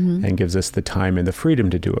love and gives us the time and the freedom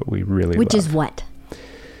to do what we really Which love. is what?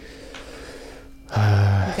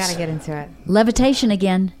 You gotta get into it. Levitation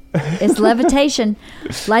again. It's levitation.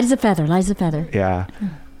 Light as a feather. Light as a feather. Yeah.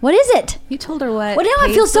 What is it? You told her what. Well, now I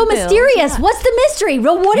pays feel so the bills. mysterious. Yeah. What's the mystery?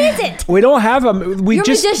 Well, what is it? We don't have them. We You're a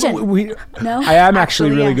just, musician. we, No? I am actually Actually,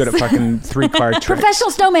 really yes. good at fucking 3-card tricks. Professional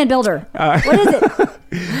snowman builder. What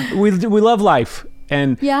is it? We love life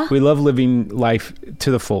and Yeah. we love living life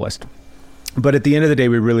to the fullest. But at the end of the day,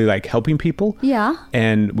 we really like helping people. Yeah.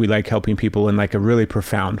 And we like helping people in like a really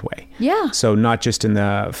profound way. Yeah. So not just in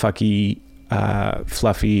the fucky,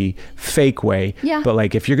 fluffy, fake way, Yeah. but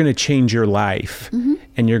like if you're going to change your life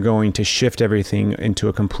and you're going to shift everything into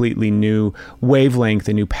a completely new wavelength,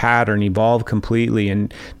 a new pattern, evolve completely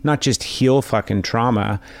and not just heal fucking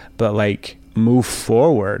trauma, but like move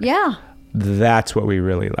forward. Yeah. That's what we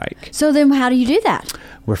really like. So then how do you do that?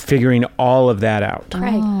 We're figuring all of that out.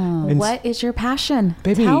 Craig, what is your passion?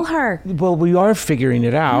 Baby, Tell her. Well, we are figuring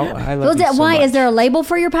it out. I love Well, you so why? much. Is there a label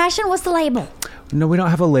for your passion? What's the label? No, we don't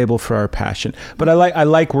have a label for our passion, but I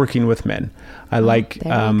like working with men. I like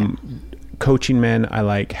coaching men. I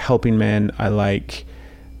like helping men. I like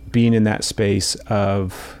being in that space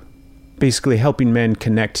of basically helping men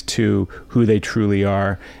connect to who they truly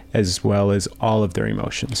are, as well as all of their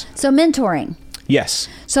emotions. So mentoring. Yes.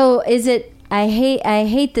 So is it? I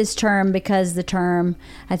hate this term because the term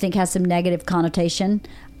I think has some negative connotation.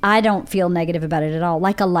 I don't feel negative about it at all.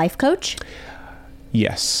 Like a life coach.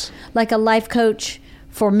 Yes. Like a life coach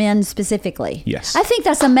for men specifically. Yes. I think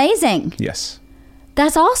that's amazing. Yes.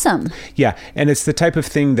 That's awesome. Yeah. And it's the type of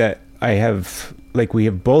thing that I have, like we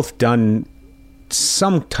have both done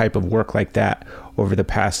some type of work like that over the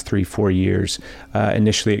past 3-4 years.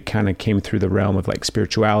 Initially, it kind of came through the realm of like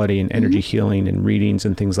spirituality and energy healing and readings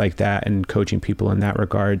and things like that and coaching people in that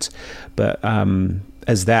regards. But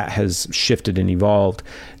as that has shifted and evolved,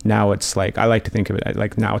 now it's like, I like to think of it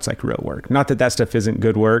like now it's like real work. Not that that stuff isn't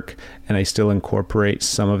good work, and I still incorporate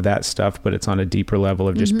some of that stuff, but it's on a deeper level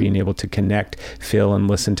of just being able to connect, feel, and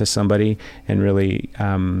listen to somebody. And really,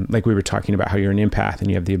 like we were talking about how you're an empath and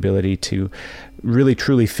you have the ability to really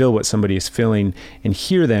truly feel what somebody is feeling and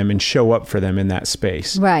hear them and show up for them in that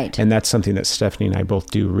space. Right. And that's something that Stephanie and I both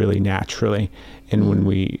do really naturally. And when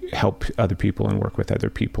we help other people and work with other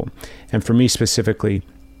people. And for me specifically,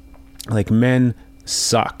 like men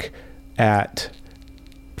suck at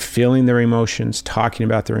feeling their emotions, talking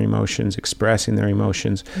about their emotions, expressing their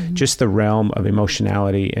emotions, just the realm of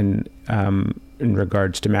emotionality and in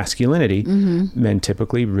regards to masculinity, men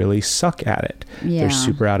typically really suck at it. Yeah. They're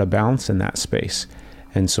super out of balance in that space.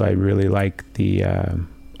 And so I really like the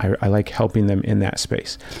I like helping them in that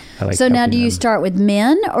space. I like So now helping do you them. start with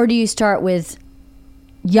men or do you start with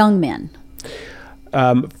young men?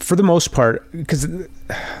 For the most part, because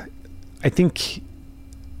I think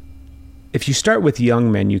if you start with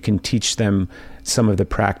young men, you can teach them some of the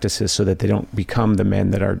practices so that they don't become the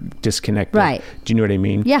men that are disconnected. Right. Do you know what I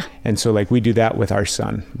mean? Yeah. And so like we do that with our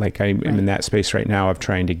son. Like I'm in that space right now of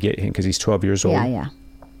trying to get him, because he's 12 years old. Yeah, yeah.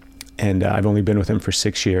 And I've only been with him for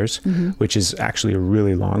 6 years, which is actually a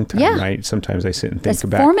really long time, Yeah. right? Sometimes I sit and think That's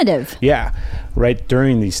about formative. Yeah, right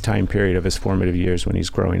during these time period of his formative years when he's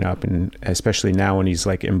growing up, and especially now when he's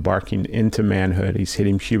like embarking into manhood, he's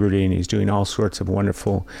hitting puberty and he's doing all sorts of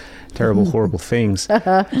wonderful, terrible, horrible things.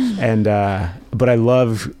 And but I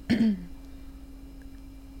love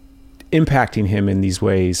impacting him in these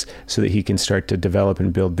ways so that he can start to develop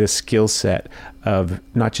and build this skill set of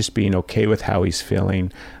not just being okay with how he's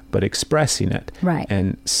feeling, but expressing it, Right.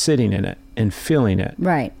 and sitting in it and feeling it,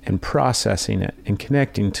 Right. and processing it and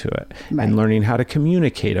connecting to it, Right. and learning how to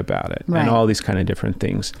communicate about it, Right. and all these kind of different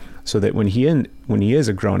things, so that when he is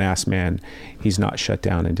a grown ass man, he's not shut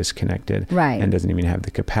down and disconnected, Right. and doesn't even have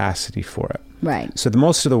the capacity for it. Right. So the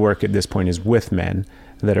most of the work at this point is with men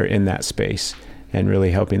that are in that space, and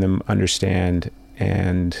really helping them understand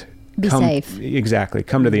and Be safe. Exactly.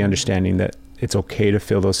 Come to the understanding that it's okay to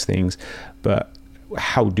feel those things, but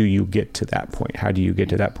how do you get to that point? How do you get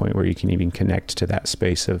to that point where you can even connect to that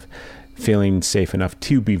space of feeling safe enough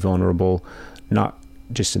to be vulnerable, not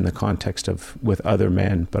just in the context of with other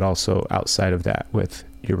men, but also outside of that with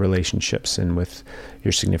your relationships and with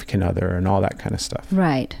your significant other and all that kind of stuff.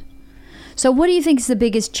 Right. So what do you think is the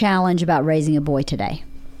biggest challenge about raising a boy today?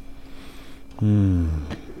 Well,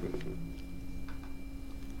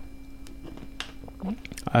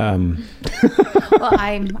 I'm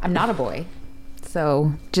not a boy,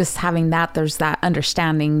 so just having that, there's that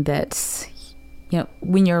understanding that, you know,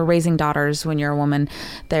 when you're raising daughters, when you're a woman,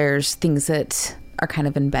 there's things that are kind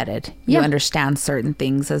of embedded. You understand certain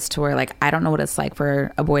things as to where, like, I don't know what it's like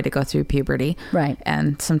for a boy to go through puberty, Right.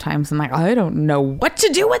 And sometimes I'm like, I don't know what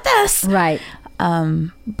to do with this, Right.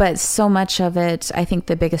 But so much of it, I think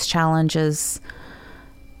the biggest challenge is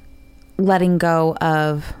letting go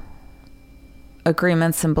of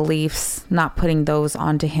agreements and beliefs, not putting those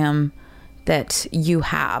onto him that you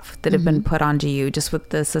have, that have been put onto you just with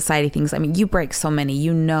the society things. I mean, you break so many,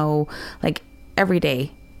 you know, like every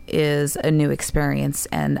day is a new experience,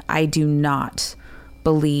 and I do not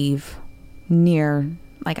believe near,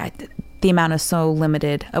 like, the amount is so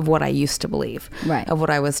limited of what I used to believe, Right. of what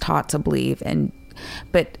I was taught to believe. And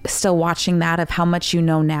but still watching that of how much you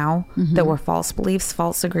know now that were false beliefs,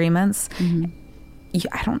 false agreements.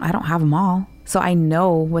 I don't have them all. So I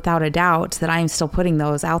know without a doubt that I'm still putting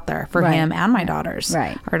those out there for Right. him and my daughters.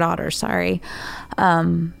 Right. Our daughters, sorry.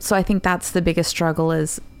 So I think that's the biggest struggle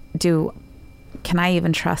is, can I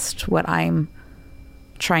even trust what I'm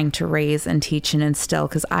trying to raise and teach and instill?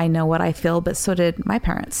 Because I know what I feel, but so did my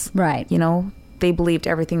parents. Right. You know, they believed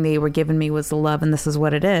everything they were giving me was the love, and this is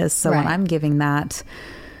what it is. So when Right. I'm giving that,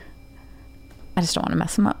 I just don't want to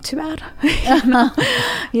mess him up too bad.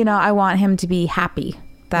 You know, I want him to be happy.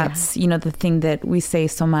 That's, you know, the thing that we say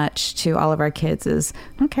so much to all of our kids is,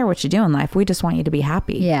 I don't care what you do in life. We just want you to be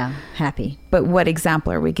happy. Yeah. Happy. But what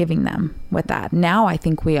example are we giving them with that? Now I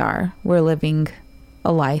think we're living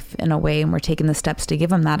a life in a way, and we're taking the steps to give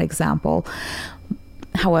them that example.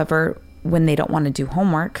 However, when they don't want to do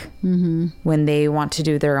homework, when they want to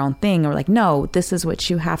do their own thing, or like, no, this is what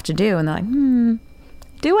you have to do. And they're like,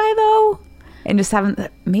 do I though? And just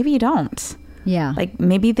maybe you don't. Yeah. Like,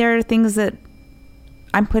 maybe there are things that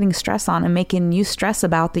I'm putting stress on and making you stress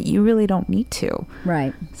about that you really don't need to.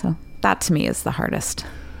 Right. So that to me is the hardest.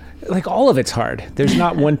 Like, all of it's hard. There's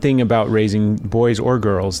not one thing about raising boys or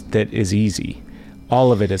girls that is easy.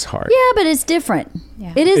 All of it is hard. Yeah, but it's different.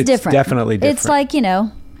 Yeah. It is It's different. definitely different. It's like, you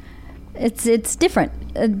know, it's different.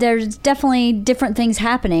 There's definitely different things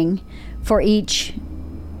happening for each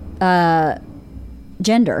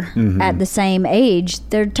gender at the same age.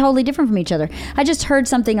 They're totally different from each other. I just heard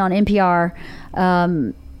something on NPR.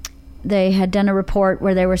 They had done a report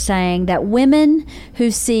where they were saying that women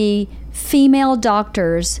who see female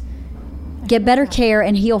doctors get better care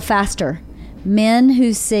and heal faster. Men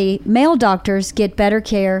who see male doctors get better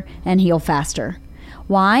care and heal faster.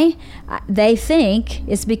 Why? They think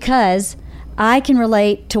it's because I can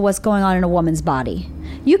relate to what's going on in a woman's body.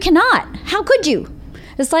 You cannot. How could you?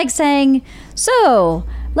 It's like saying, so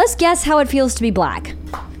let's guess how it feels to be black.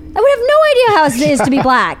 I would have no idea how it is to be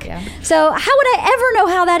black. So how would I ever know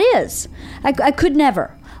how that is? I could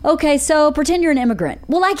never. Okay, so pretend you're an immigrant.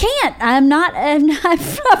 Well, I can't.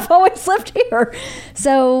 I've always lived here.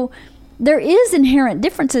 So there is inherent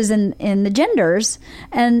differences in the genders,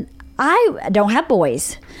 and I don't have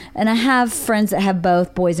boys, and I have friends that have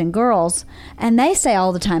both boys and girls, and they say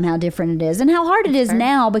all the time how different it is and how hard it is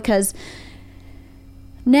now, because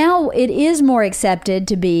now it is more accepted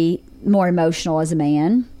to be more emotional as a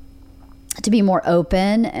man, to be more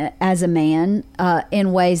open as a man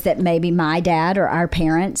in ways that maybe my dad or our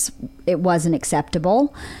parents, it wasn't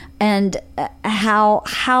acceptable, and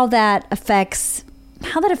how that affects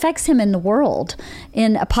him in the world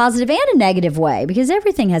in a positive and a negative way, because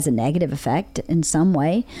everything has a negative effect in some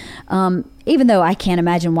way. Even though I can't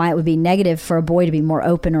imagine why it would be negative for a boy to be more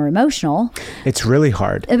open or emotional. It's really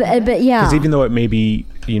hard. But yeah. Because even though it may be,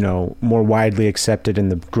 you know, more widely accepted in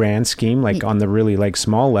the grand scheme, like on the really like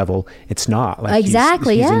small level, it's not. Like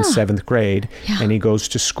exactly, he's yeah. in 7th grade and he goes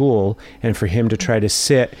to school, and for him to try to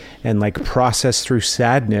sit and like process through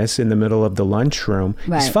sadness in the middle of the lunchroom,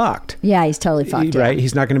 he's fucked. Yeah, he's totally fucked. Right?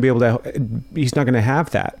 He's not going to be able to, he's not going to have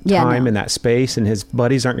that time and that space, and his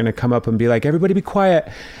buddies aren't going to come up and be like, everybody be quiet.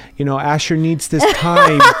 You know, Asher needs this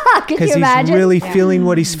time because he's really feeling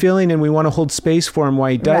what he's feeling, and we want to hold space for him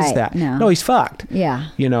while he does that. No, he's fucked. Yeah.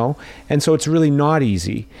 You know, and so it's really not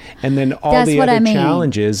easy. And then all That's the what other I mean.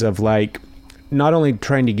 challenges of like, not only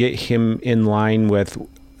trying to get him in line with,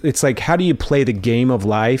 it's like, how do you play the game of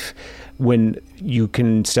life when you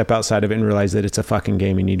can step outside of it and realize that it's a fucking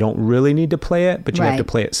game and you don't really need to play it, but you have to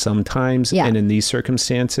play it sometimes and in these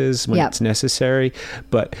circumstances when it's necessary.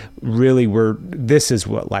 But really, this is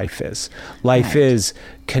what life is. Life is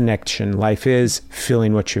connection. Life is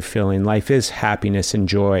feeling what you're feeling. Life is happiness and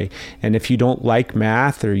joy. And if you don't like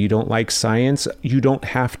math or you don't like science, you don't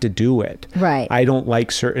have to do it. Right. I don't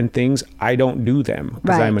like certain things. I don't do them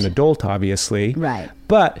because I'm an adult, obviously. Right.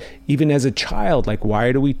 But even as a child, like,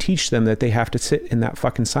 why do we teach them that they have to sit in that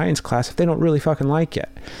fucking science class if they don't really fucking like it?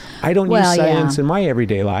 I don't use science in my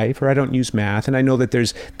everyday life, or I don't use math. And I know that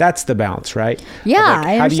that's the balance, right? Yeah,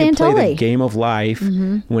 I understand how do you play totally. the game of life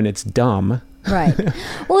when it's dumb? Right.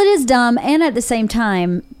 Well, it is dumb. And at the same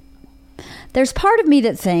time, there's part of me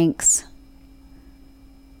that thinks,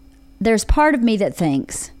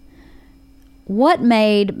 what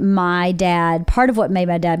made my dad, part of what made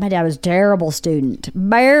my dad was a terrible student,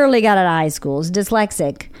 barely got out of high school, was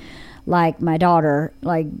dyslexic, like my daughter,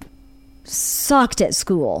 like sucked at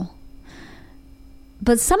school.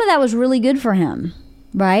 But some of that was really good for him,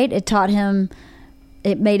 right?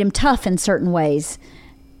 It made him tough in certain ways.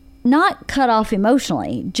 Not cut off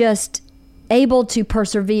emotionally, just able to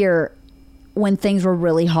persevere when things were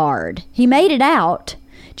really hard. He made it out,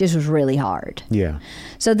 just was really hard. Yeah.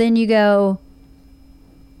 So then you go,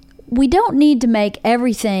 we don't need to make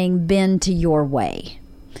everything bend to your way.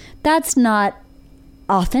 That's not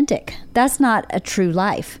authentic. That's not a true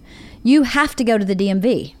life. You have to go to the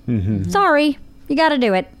DMV. Mm-hmm. Sorry, you got to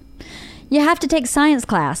do it. You have to take science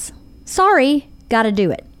class. Sorry, got to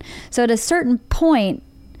do it. So at a certain point,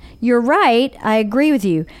 you're right. I agree with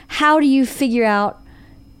you. How do you figure out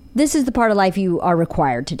this is the part of life you are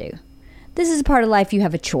required to do? This is a part of life you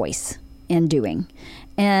have a choice in doing.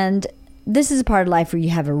 And this is a part of life where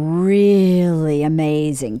you have a really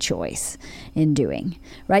amazing choice in doing,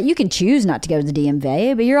 right? You can choose not to go to the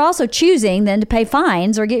DMV, but you're also choosing then to pay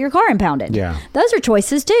fines or get your car impounded. Yeah. Those are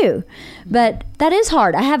choices too. But that is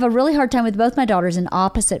hard. I have a really hard time with both my daughters in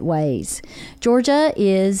opposite ways. Georgia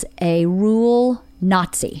is a rule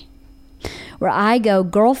Nazi, where I go,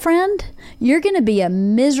 girlfriend, you're going to be a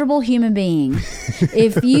miserable human being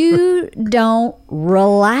if you don't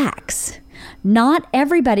relax. Not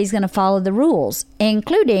everybody's going to follow the rules,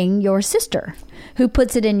 including your sister, who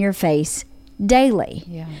puts it in your face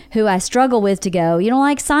daily, who I struggle with to go, you don't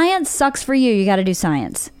like science? Sucks for you. You got to do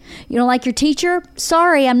science. You don't like your teacher?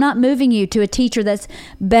 Sorry, I'm not moving you to a teacher that's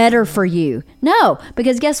better for you. No,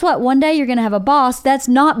 because guess what? One day you're going to have a boss that's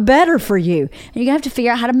not better for you. And you're going to have to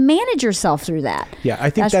figure out how to manage yourself through that. Yeah, I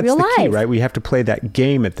think that's the key, right? We have to play that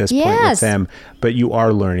game at this point with them, but you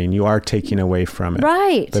are learning. You are taking away from it.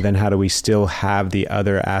 Right. But then how do we still have the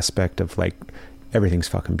other aspect of like, everything's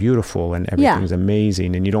fucking beautiful and everything's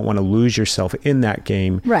amazing, and you don't want to lose yourself in that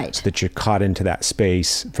game, right? So that you're caught into that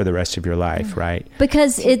space for the rest of your life, right?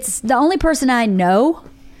 Because it's the only person I know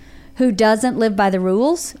who doesn't live by the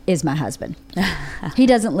rules is my husband. He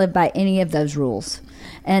doesn't live by any of those rules.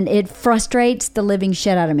 And it frustrates the living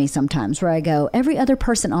shit out of me sometimes, where I go, every other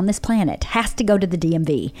person on this planet has to go to the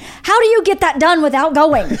DMV. How do you get that done without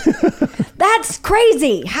going? That's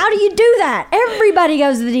crazy. How do you do that? Everybody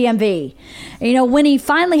goes to the DMV. You know, when he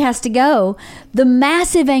finally has to go, the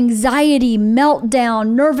massive anxiety, meltdown,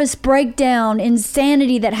 nervous breakdown,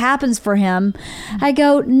 insanity that happens for him, I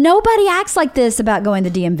go, nobody acts like this about going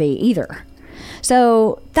to the DMV either.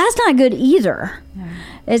 So that's not good either.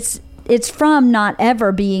 Yeah. It's from not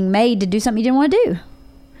ever being made to do something you didn't want to do.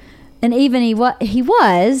 And even he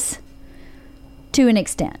was to an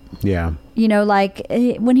extent. Yeah. You know, like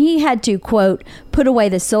when he had to, quote, put away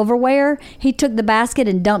the silverware, he took the basket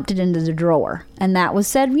and dumped it into the drawer. And that was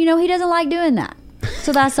said, you know, he doesn't like doing that.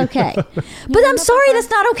 So that's okay. But I'm sorry, that's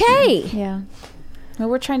not okay. Yeah. Well,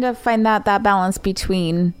 we're trying to find that balance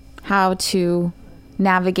between how to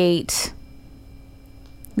navigate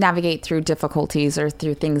through difficulties or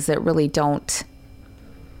through things that really don't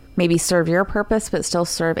maybe serve your purpose, but still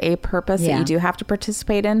serve a purpose that you do have to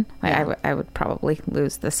participate in. I would probably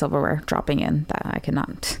lose the silverware dropping in. That I could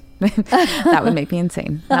not. That would make me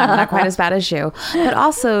insane. Not quite as bad as you. But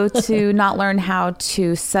also to not learn how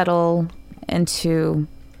to settle into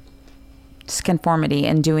conformity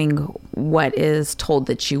and doing what is told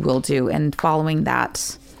that you will do and following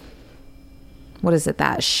that. What is it?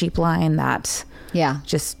 That sheep line, that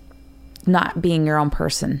just not being your own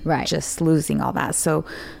person, right? Just losing all that. So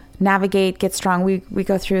navigate, get strong. We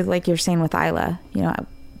go through, like you're saying with Isla, you know,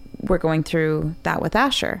 we're going through that with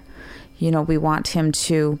Asher. You know, we want him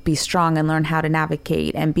to be strong and learn how to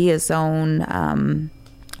navigate and be his own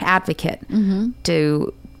advocate.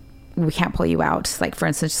 Mm-hmm. We can't pull you out. Like, for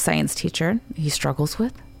instance, a science teacher, he struggles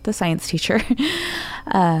with the science teacher.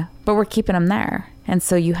 But we're keeping him there. And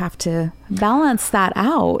so you have to balance that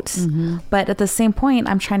out. Mm-hmm. But at the same point,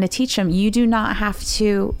 I'm trying to teach him, you do not have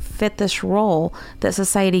to fit this role that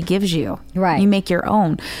society gives you. Right. You make your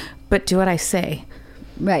own. But do what I say.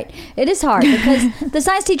 Right. It is hard because the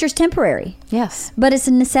science teacher is temporary. Yes. But it's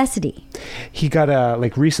a necessity. He got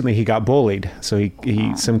recently he got bullied. So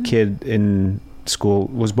he some kid in school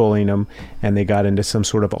was bullying him, and they got into some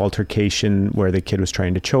sort of altercation where the kid was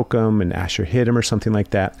trying to choke him and Asher hit him or something like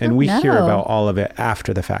that. And we hear about all of it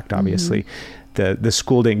after the fact, obviously. Mm-hmm. The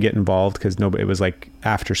school didn't get involved because it was like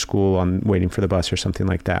after school on waiting for the bus or something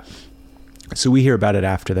like that. So we hear about it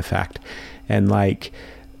after the fact. And like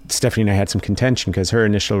Stephanie and I had some contention because her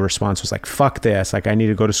initial response was like, fuck this. Like, I need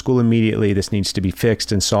to go to school immediately. This needs to be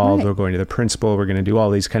fixed and solved. Right. We're going to the principal. We're going to do all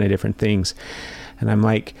these kind of different things. And I'm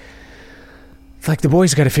like the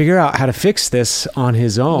boy's got to figure out how to fix this on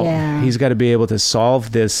his own. Yeah. He's got to be able to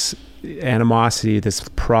solve this animosity, this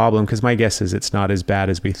problem, because my guess is it's not as bad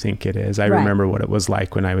as we think it is. I remember what it was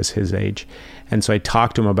like when I was his age. And so I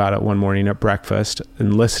talked to him about it one morning at breakfast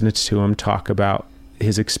and listened to him talk about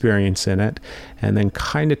his experience in it, and then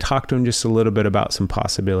kind of talk to him just a little bit about some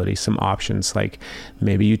possibilities, some options, like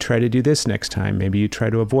maybe you try to do this next time, maybe you try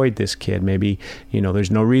to avoid this kid, maybe there's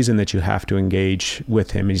no reason that you have to engage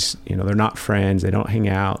with him. He's they're not friends, they don't hang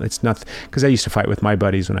out. It's nothing, because I used to fight with my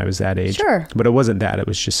buddies when I was that age. Sure. But it wasn't that, it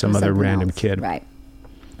was just some other random kid. Right.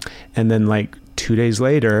 And then like 2 days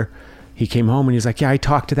later he came home and he's like, yeah, I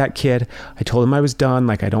talked to that kid. I told him I was done.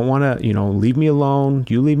 Like, I don't want to, leave me alone.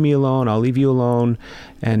 You leave me alone. I'll leave you alone.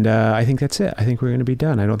 And I think that's it. I think we're going to be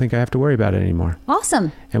done. I don't think I have to worry about it anymore.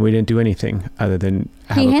 Awesome. And we didn't do anything other than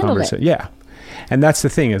have a conversation. Yeah. And that's the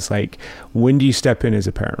thing is like, when do you step in as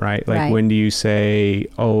a parent, right? Like, when do you say,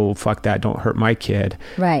 oh, fuck that, don't hurt my kid.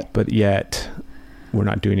 Right. But yet we're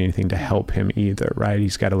not doing anything to help him either, right?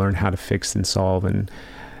 He's got to learn how to fix and solve and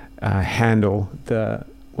handle the...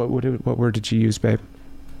 What word did you use, babe?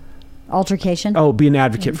 Altercation. Oh, be an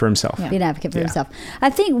advocate for himself. Yeah. Be an advocate for himself. I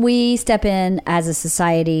think we step in as a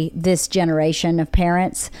society, this generation of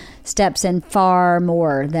parents steps in far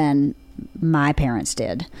more than my parents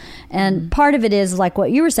did. And part of it is like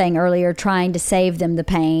what you were saying earlier, trying to save them the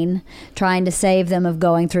pain, trying to save them of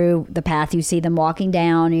going through the path you see them walking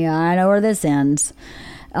down. I know where this ends.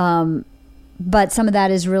 But some of that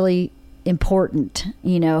is really important,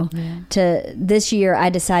 to this year.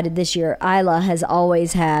 I decided this year, Isla has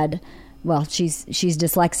always had, she's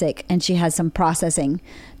dyslexic and she has some processing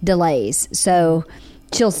delays. So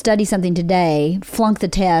she'll study something today, flunk the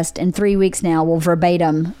test, and 3 weeks now will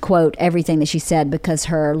verbatim quote everything that she said because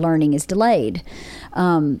her learning is delayed.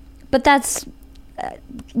 But that's,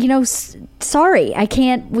 sorry,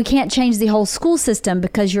 we can't change the whole school system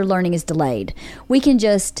because your learning is delayed. We can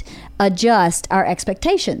just adjust our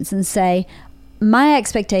expectations and say, my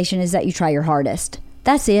expectation is that you try your hardest.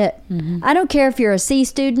 That's it. Mm-hmm. I don't care if you're a C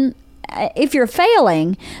student. If you're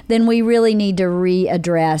failing, then we really need to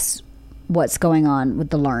readdress what's going on with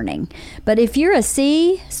the learning. But if you're a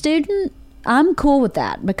C student, I'm cool with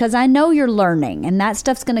that because I know you're learning and that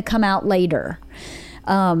stuff's going to come out later.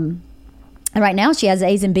 And right now she has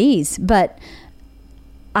A's and B's, but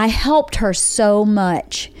I helped her so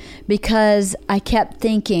much because I kept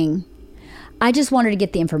thinking, I just want her to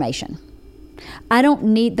get the information. I don't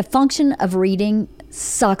need, the function of reading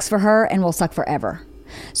sucks for her and will suck forever.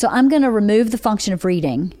 So I'm going to remove the function of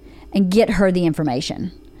reading and get her the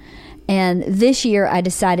information. And this year I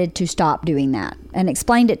decided to stop doing that and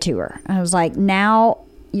explained it to her. I was like, now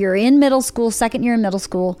you're in middle school, second year in middle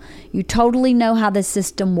school. You totally know how the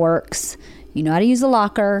system works. You know how to use a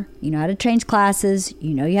locker. You know how to change classes.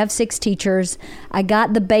 You know you have 6 teachers. I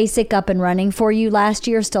got the basic up and running for you last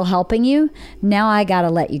year, still helping you. Now I got to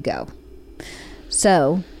let you go.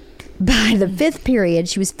 So by the 5th period,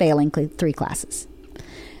 she was failing 3 classes.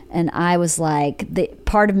 And I was like,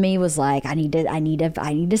 part of me was like, I need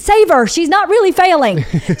to save her. She's not really failing.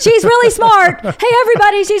 She's really smart. Hey,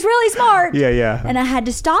 everybody, she's really smart. Yeah, yeah. And I had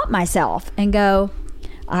to stop myself and go,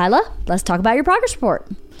 Isla, let's talk about your progress report.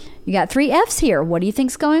 You got 3 F's here. What do you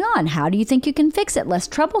think's going on? How do you think you can fix it? Let's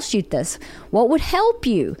troubleshoot this. What would help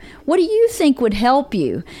you? What do you think would help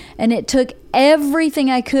you? And it took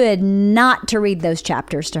everything I could not to read those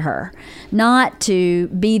chapters to her, not to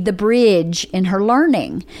be the bridge in her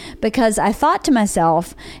learning, because I thought to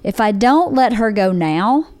myself, if I don't let her go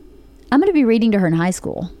now, I'm going to be reading to her in high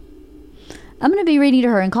school. I'm going to be reading to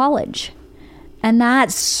her in college. And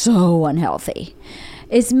that's so unhealthy.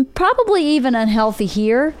 It's probably even unhealthy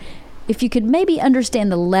here. If you could maybe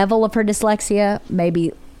understand the level of her dyslexia,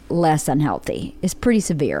 maybe less unhealthy. It's pretty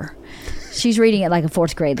severe. She's reading at like a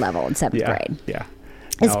 4th grade level in 7th grade. Yeah.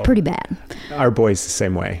 It's pretty bad. Our boy's the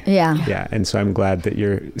same way. Yeah. Yeah. And so I'm glad that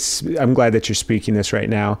you're speaking this right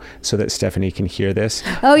now so that Stephanie can hear this.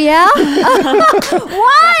 Oh, yeah?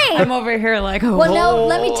 Why? I'm over here like, oh. Well, no,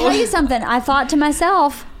 let me tell you something. I thought to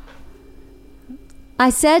myself, I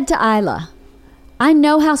said to Isla, I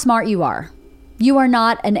know how smart you are. You are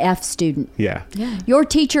not an F student. Yeah. Your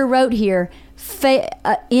teacher wrote here,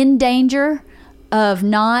 in danger of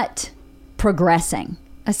not progressing.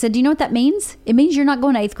 I said, do you know what that means? It means you're not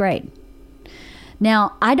going to 8th grade.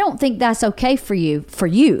 Now, I don't think that's okay for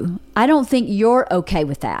you. I don't think you're okay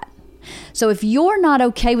with that. So if you're not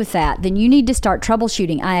okay with that, then you need to start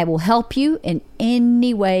troubleshooting. I will help you in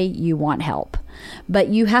any way you want help. But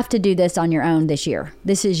you have to do this on your own this year.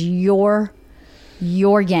 This is your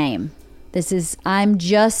game. I'm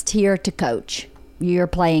just here to coach. You're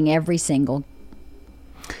playing every single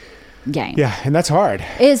game. Yeah, and that's hard.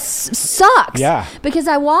 It sucks. Yeah. Because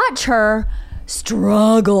I watch her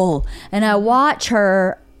struggle, and I watch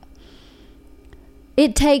her.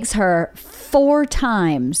 It takes her 4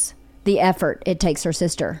 times the effort it takes her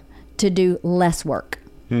sister to do less work.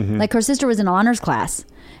 Mm-hmm. Like her sister was in honors class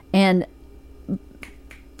and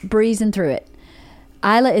breezing through it.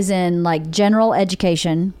 Isla is in like general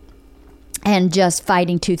education and just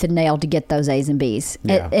fighting tooth and nail to get those A's and B's.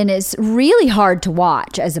 Yeah. And it's really hard to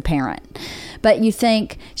watch as a parent. But you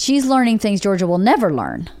think she's learning things Georgia will never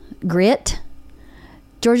learn. Grit.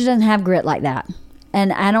 Georgia doesn't have grit like that.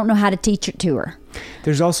 And I don't know how to teach it to her.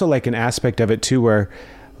 There's also like an aspect of it too where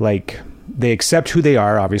like they accept who they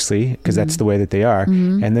are, obviously, because that's the way that they are.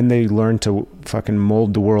 Mm-hmm. And then they learn to fucking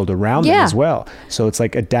mold the world around them as well. So it's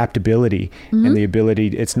like adaptability and the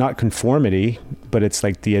ability, it's not conformity, but it's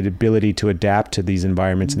like the ability to adapt to these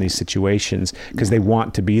environments and these situations because they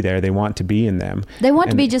want to be there. They want to be in them. They want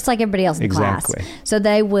to be just like everybody else in exactly. class. So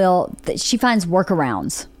they will, she finds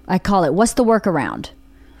workarounds. I call it, what's the workaround?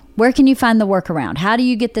 Where can you find the workaround? How do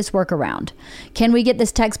you get this workaround? Can we get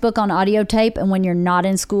this textbook on audio tape and when you're not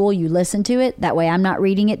in school, you listen to it? That way I'm not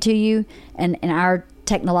reading it to you. And in our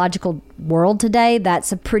technological world today,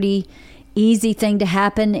 that's a pretty easy thing to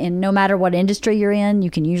happen. And no matter what industry you're in,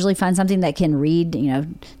 you can usually find something that can read,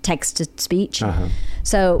 text to speech. Uh-huh.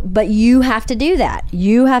 So, but you have to do that.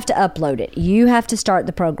 You have to upload it. You have to start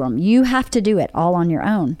the program. You have to do it all on your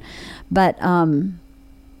own. But,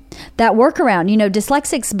 that workaround,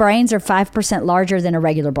 dyslexics' brains are 5% larger than a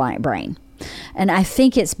regular brain. And I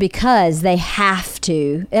think it's because they have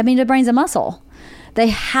to. The brain's a muscle. They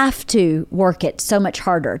have to work it so much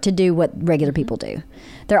harder to do what regular people do.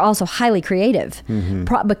 They're also highly creative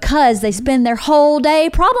because they spend their whole day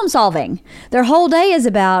problem solving. Their whole day is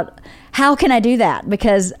about, how can I do that?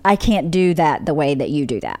 Because I can't do that the way that you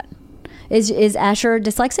do that. Is Asher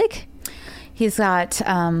dyslexic? He's got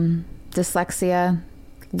dyslexia.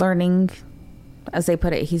 Learning, as they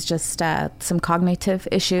put it, he's just some cognitive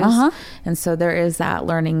issues. And so there is that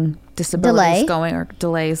learning disabilities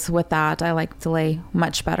delays with that. I like delay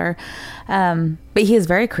much better. But he is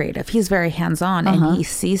very creative. He's very hands-on and he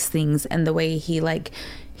sees things, and the way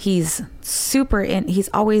he's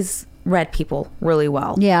always read people really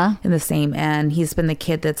well. Yeah. In the same, and he's been the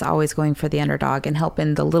kid that's always going for the underdog and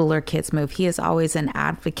helping the littler kids move. He is always an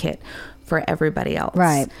advocate for everybody else.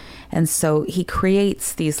 Right. And so he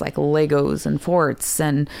creates these like Legos and forts,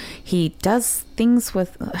 and he does things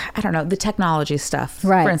with, the technology stuff.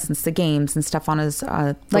 Right. For instance, the games and stuff on his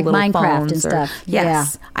like little Minecraft phones and stuff.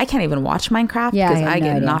 Yes. Yeah. I can't even watch Minecraft because I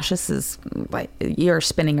get nauseous. Is like, you're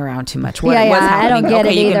spinning around too much. What's happening? I don't get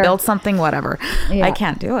it either. You can build something, whatever. Yeah. I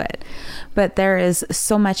can't do it. But there is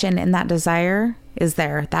so much and that desire is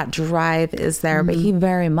there. That drive is there. But he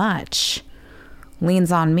very much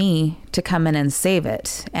leans on me to come in and save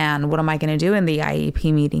it. And what am I going to do in the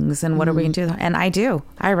IEP meetings? And what are we going to do? And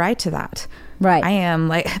I write to that. Right. I am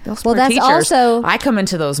like, those poor teachers. Also, I come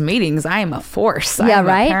into those meetings, I am a force. I am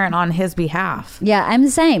a parent on his behalf. Yeah, I'm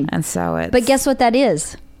the same. And so it's... But guess what that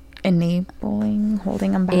is? Enabling,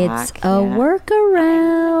 holding them back. It's a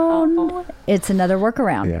workaround. It's another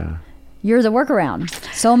workaround. Yeah. You're the workaround.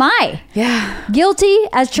 So am I. Yeah. Guilty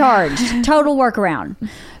as charged. Total workaround.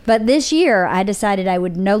 But this year, I decided I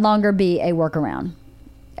would no longer be a workaround.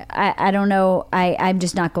 I don't know. I'm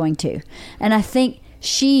just not going to. And I think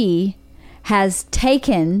she has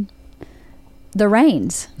taken the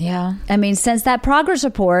reins. Yeah. Since that progress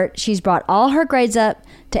report, she's brought all her grades up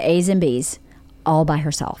to A's and B's all by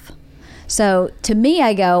herself. So to me,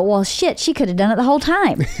 I go, well, shit, she could have done it the whole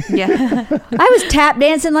time. Yeah. I was tap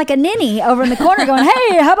dancing like a ninny over in the corner going,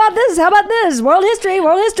 hey, how about this? How about this? World history.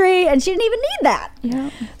 And she didn't even need that.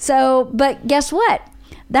 Yeah. So, but guess what?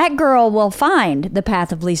 That girl will find the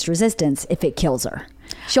path of least resistance if it kills her.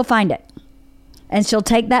 She'll find it. And she'll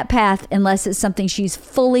take that path unless it's something she's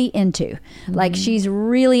fully into. Like she's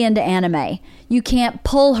really into anime. You can't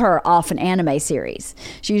pull her off an anime series.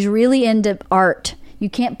 She's really into art. You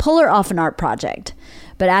can't pull her off an art project.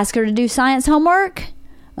 But ask her to do science homework,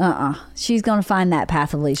 she's going to find that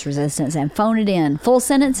path of least resistance and phone it in. Full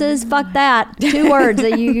sentences, fuck that. 2 words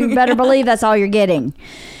that you better believe that's all you're getting.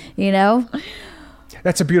 You know?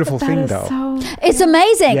 That's a beautiful thing, though. It's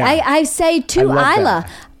amazing. Yeah. I say to I love Isla, that.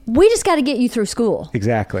 we just got to get you through school.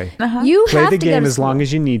 Exactly. You Play have the to go game to as long school.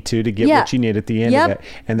 as you need to get Yeah. what you need at the end Yep. of it.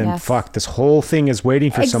 And then Yes. fuck, this whole thing is waiting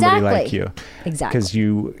for somebody like Exactly. you. Exactly. Because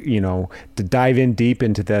you know, to dive in deep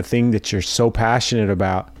into that thing that you're so passionate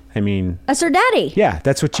about. I mean, That's her daddy. yeah,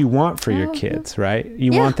 that's what you want for your kids, right?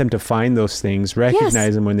 You Yeah. want them to find those things,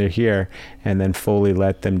 recognize them when they're here, and then fully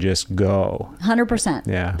let them just go. 100%.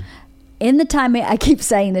 Yeah. In the time, I keep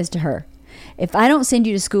saying this to her. If I don't send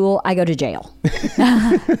you to school, I go to jail.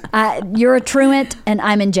 You're a truant and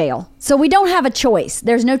I'm in jail. So we don't have a choice.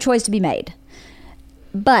 There's no choice to be made.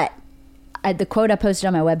 But the quote I posted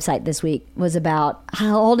on my website this week was about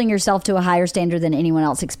holding yourself to a higher standard than anyone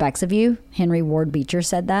else expects of you. Henry Ward Beecher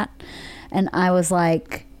said that. And I was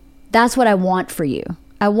like, that's what I want for you.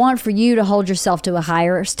 I want for you to hold yourself to a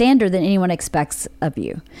higher standard than anyone expects of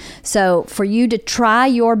you. So for you to try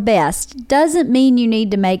your best doesn't mean you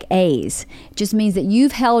need to make A's. It just means that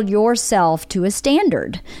you've held yourself to a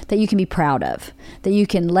standard that you can be proud of, that you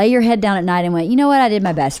can lay your head down at night and went, you know what, I did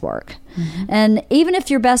my best work. And even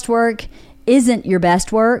if your best work isn't your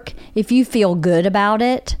best work, if you feel good about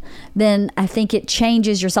it, then I think it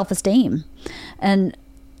changes your self-esteem. And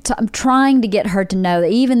so I'm trying to get her to know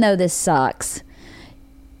that even though this sucks,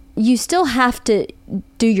 you still have to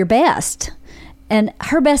do your best. And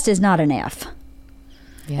her best is not an F.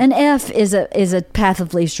 Yeah. An F is a path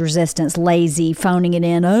of least resistance, lazy, phoning it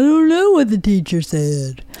in. I don't know what the teacher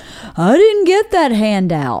said. I didn't get that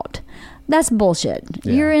handout. That's bullshit.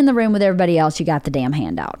 Yeah. You're in the room with everybody else. You got the damn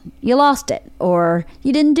handout. You lost it, or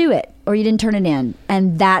you didn't do it, or you didn't turn it in.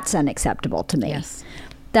 And that's unacceptable to me. Yes.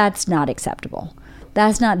 That's not acceptable.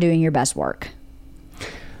 That's not doing your best work.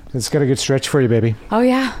 It's got a good stretch for you, baby. Oh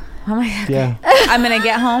yeah. Oh my God. Yeah. I'm gonna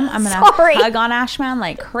get home. I'm gonna Sorry. hug on Ashman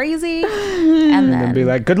like crazy, and then And be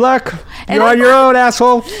like, good luck. And You're I on your own,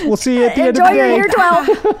 asshole. We'll see you at the end of Enjoy the your day. year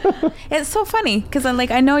 12. it's so funny because I'm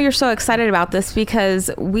like, I know you're so excited about this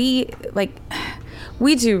because we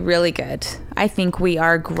do really good. I think we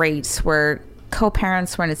are great. We're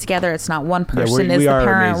co-parents. We're in it together. It's not one person we is the are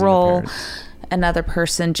parent amazing role. parents. Another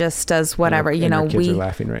person just does whatever. And our kids are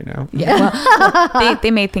laughing right now. Yeah, well, they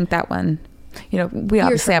may think that one. You know, we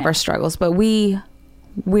obviously have our struggles, but we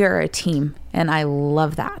are a team, and I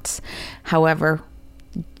love that. However,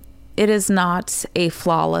 it is not a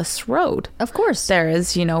flawless road. Of course. There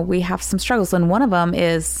is, we have some struggles, and one of them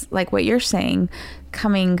is like what you're saying,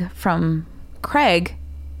 coming from Craig.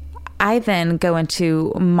 I then go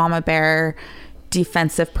into mama bear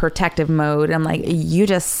defensive protective mode. I'm like,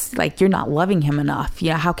 you're not loving him enough.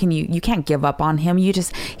 Yeah, how can you can't give up on him.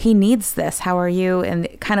 He needs this. How are you? And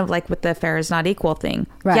kind of like with the fair is not equal thing.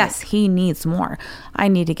 Right. Yes, he needs more. I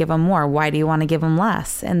need to give him more. Why do you want to give him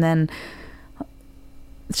less? And then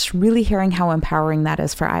it's really hearing how empowering that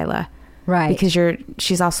is for Isla. Right. Because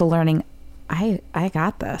she's also learning, I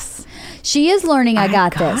got this. She is learning I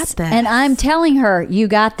got this. And I'm telling her, you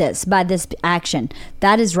got this by this action.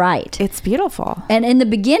 That is right. It's beautiful. And in the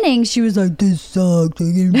beginning, she was like, this sucks.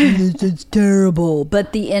 I can't do this. It's terrible.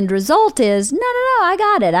 But the end result is, no, I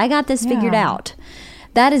got it. I got this figured out.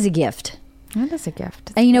 That is a gift. That is a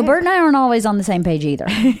gift. And Bert and I aren't always on the same page either.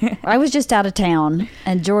 I was just out of town,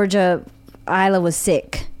 and Isla was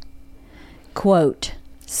sick. Quote,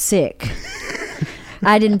 sick.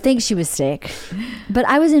 I didn't think she was sick, but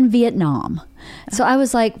I was in Vietnam. So I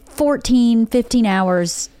was like 14, 15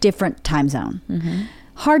 hours different time zone. Mm-hmm.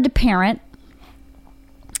 Hard to parent.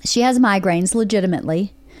 She has migraines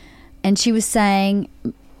legitimately. And she was saying,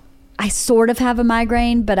 I sort of have a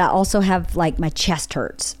migraine, but I also have like my chest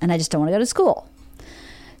hurts and I just don't want to go to school.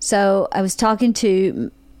 So I was talking to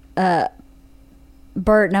Bert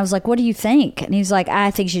and I was like, what do you think? And he was like, I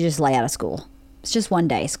think she just lay out of school. It's just one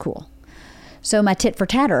day. It's cool. So my tit for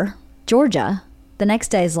tatter, Georgia, the next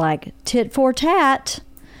day is like, tit for tat,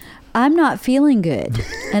 I'm not feeling good.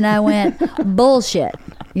 And I went, bullshit,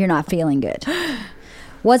 you're not feeling good.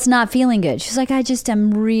 What's not feeling good? She's like, I just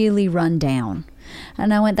am really run down.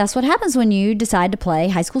 And I went, that's what happens when you decide to play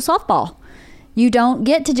high school softball. You don't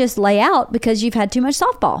get to just lay out because you've had too much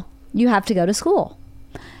softball. You have to go to school.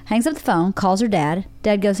 Hangs up the phone, calls her dad.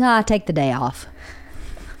 Dad goes, take the day off.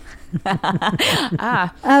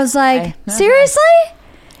 I was like, seriously?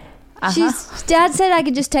 Dad said I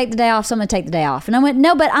could just take the day off, so I'm going to take the day off. And I went,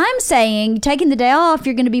 no, but I'm saying taking the day off,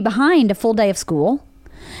 you're going to be behind a full day of school.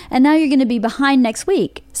 And now you're going to be behind next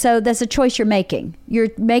week. So that's a choice you're making. You're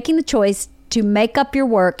making the choice to make up your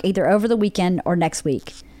work either over the weekend or next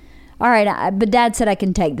week. All right, but Dad said I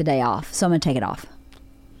can take the day off, so I'm going to take it off.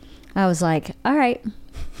 I was like, all right.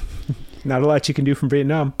 Not a lot you can do from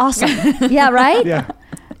Vietnam. Awesome. Yeah, right? Yeah.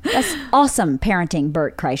 That's awesome parenting,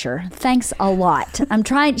 Bert Kreischer. Thanks a lot.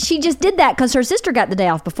 She just did that because her sister got the day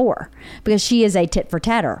off before because she is a tit for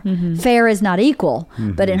tatter. Fair is not equal.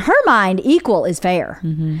 But in her mind, equal is fair.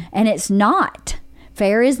 And it's not.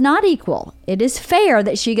 Fair is not equal. It is fair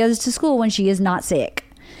that she goes to school when she is not sick.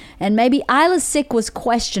 And maybe Isla's sick was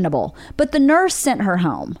questionable, but the nurse sent her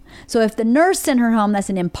home. So if the nurse sent her home, that's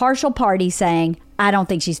an impartial party saying, I don't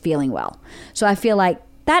think she's feeling well. So I feel like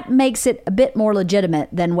that makes it a bit more legitimate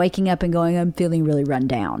than waking up and going, I'm feeling really run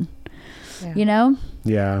down. Yeah. You know?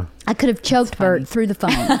 Yeah. I could have choked Bert through the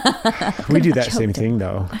phone. We do that same thing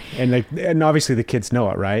though. And obviously the kids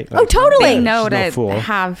know it, right? Oh, totally. They know no to fool.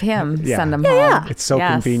 have him send them Yeah, home. yeah. It's so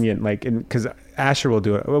convenient, like, because Asher will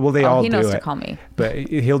do it. Well, they all do it. He knows to call me. But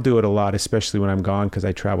he'll do it a lot, especially when I'm gone, because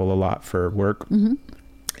I travel a lot for work. And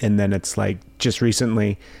then it's like, just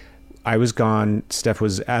recently, I was gone. Steph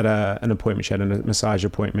was at an appointment. She had a massage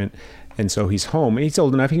appointment. And so he's home. He's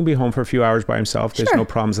old enough. He can be home for a few hours by himself. There's no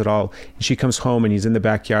problems at all. And she comes home and he's in the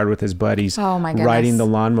backyard with his buddies riding the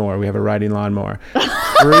lawnmower. We have a riding lawnmower.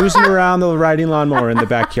 Cruising around the riding lawnmower in the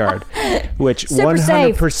backyard, which Super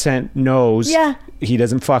 100% knows he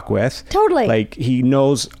doesn't fuck with. Totally. Like, he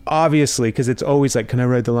knows, obviously, because it's always like, can I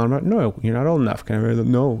ride the lawnmower? No, you're not old enough. Can I ride the...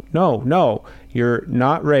 No. You're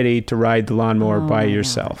not ready to ride the lawnmower by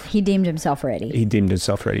yourself. He deemed himself ready.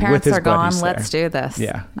 Parents with his are gone. Buddies let's do this.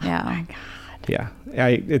 Yeah. Yeah. Oh my God. Yeah.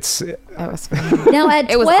 That was fun. Now at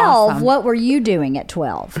It was 12, awesome. what were you doing at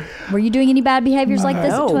 12? Were you doing any bad behaviors like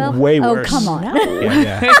this at 12? Way worse. Oh, come on.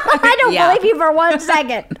 Yeah. I don't believe you for 1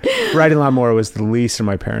 second. Riding lawnmower was the least of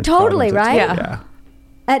my parents' Totally, problems at right? 12.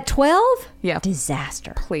 Yeah. At 12? Yeah.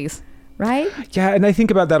 Disaster. Please. Right? Yeah, and I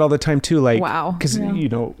think about that all the time too. Like, Wow. because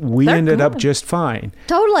we ended up just fine.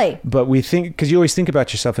 Totally. But we think, because you always think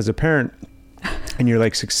about yourself as a parent, and you're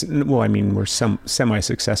like, well, I mean, we're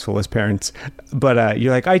semi-successful as parents, but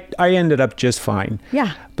you're like, I ended up just fine.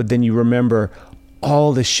 Yeah. But then you remember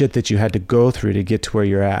all the shit that you had to go through to get to where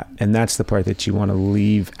you're at, and that's the part that you want to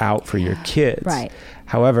leave out for your kids. Right.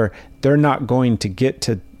 However, they're not going to get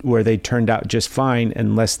to where they turned out just fine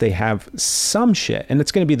unless they have some shit, and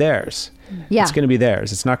it's going to be theirs. Yeah. It's going to be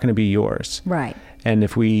theirs. It's not going to be yours. Right. And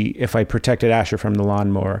if I protected Asher from the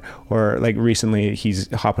lawnmower, or like recently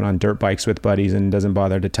he's hopping on dirt bikes with buddies and doesn't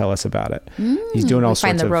bother to tell us about it. He's doing all sorts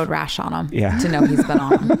Find the of road rash on him. Yeah. To know he's been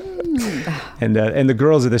on them. and the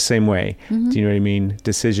girls are the same way. Do you know what I mean?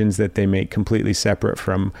 Decisions that they make completely separate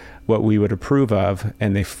from what we would approve of,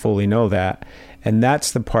 and they fully know that. And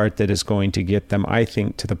that's the part that is going to get them, I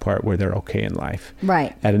think, to the part where they're okay in life.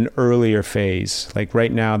 Right. At an earlier phase. Like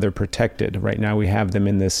right now, they're protected. Right now, we have them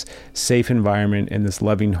in this safe environment, in this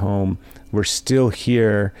loving home. We're still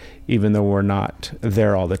here, even though we're not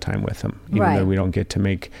there all the time with them. Even though we don't get to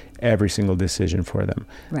make every single decision for them.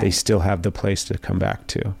 They still have the place to come back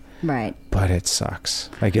to. Right. But it sucks.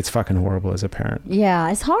 Like, it's fucking horrible as a parent. Yeah,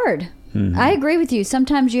 it's hard. I agree with you.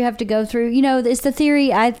 Sometimes you have to go through, it's the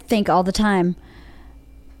theory I think all the time.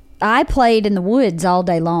 I played in the woods all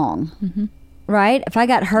day long, right? If I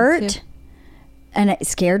got hurt and it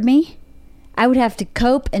scared me, I would have to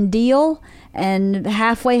cope and deal, and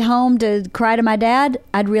halfway home to cry to my dad,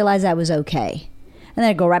 I'd realize I was okay. And then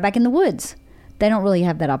I'd go right back in the woods. They don't really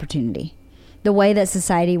have that opportunity. The way that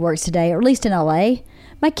society works today, or at least in LA,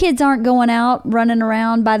 my kids aren't going out running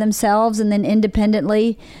around by themselves and then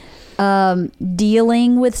independently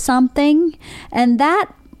dealing with something. And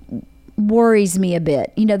that worries me a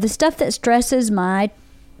bit. The stuff that stresses my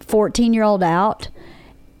 14-year-old out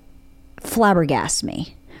flabbergasts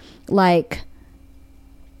me. Like,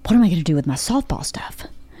 what am I going to do with my softball stuff?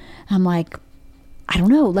 I'm like, I don't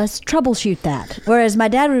know. Let's troubleshoot that. Whereas my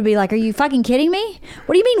dad would be like, are you fucking kidding me?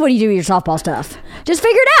 What do you mean, what do you do with your softball stuff? Just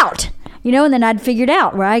figure it out. And then I'd figure it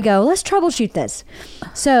out where I go, let's troubleshoot this.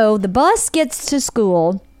 So the bus gets to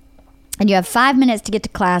school and you have 5 minutes to get to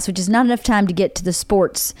class, which is not enough time to get to the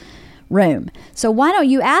sports room. So why don't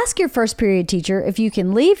you ask your first period teacher if you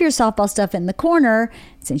can leave your softball stuff in the corner,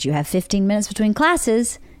 since you have 15 minutes between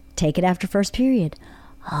classes, take it after first period.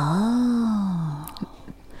 Oh.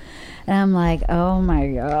 And I'm like, oh my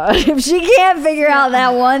God, if she can't figure out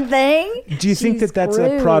that one thing. Do you think that that's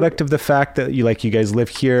a product of the fact that you guys live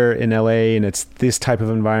here in LA and it's this type of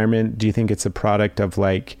environment? Do you think it's a product of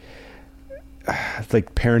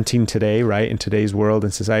like parenting today, right? In today's world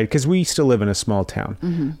and society, because we still live in a small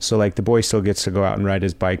town. So like the boy still gets to go out and ride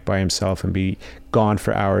his bike by himself and be gone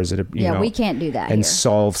for hours at a, you know, we can't do that and here.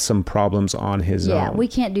 solve some problems on his own. Yeah, we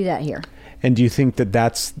can't do that here. And do you think that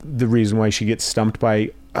that's the reason why she gets stumped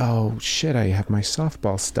by, oh shit, I have my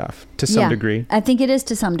softball stuff to some degree? I think it is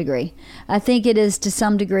to some degree. I think it is to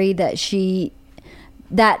some degree that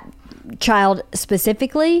that child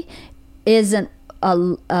specifically isn't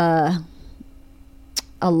a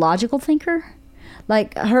logical thinker.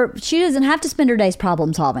 Like she doesn't have to spend her days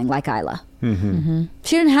problem solving like Isla.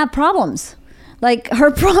 She didn't have problems. Like her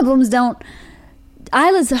problems don't.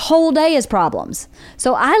 Isla's whole day is problems.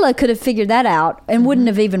 So Isla could have figured that out and wouldn't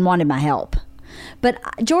have even wanted my help. But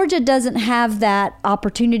Georgia doesn't have that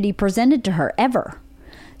opportunity presented to her ever.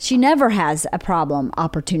 She never has a problem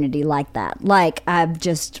opportunity like that. Like I've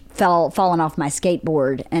just fallen off my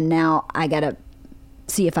skateboard and now I got to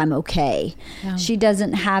see if I'm okay. Yeah. She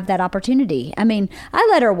doesn't have that opportunity. I mean, I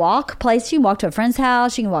let her walk places. She can walk to a friend's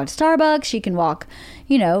house. She can walk to Starbucks. She can walk,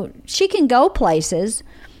 she can go places.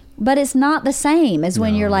 But it's not the same as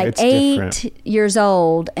when you're like 8 years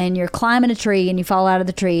old and you're climbing a tree and you fall out of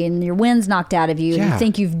the tree and your wind's knocked out of you and you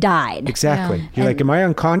think you've died. Exactly. Yeah. You're like, am I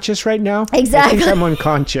unconscious right now? Exactly. I think I'm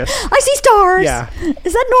unconscious. I see stars. Yeah.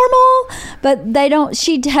 Is that normal? But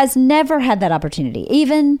she has never had that opportunity.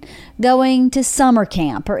 Even going to summer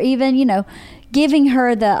camp or even, giving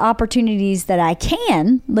her the opportunities that I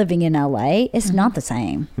can living in LA, it's not the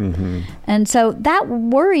same. And so that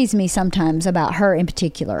worries me sometimes about her in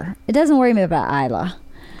particular. It doesn't worry me about Isla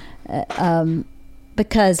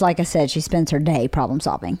because, like I said, she spends her day problem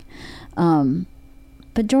solving.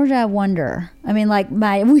 But Georgia, I wonder. I mean, like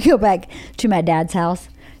we go back to my dad's house.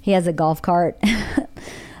 He has a golf cart.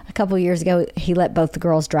 A couple of years ago, he let both the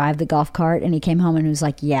girls drive the golf cart, and he came home and was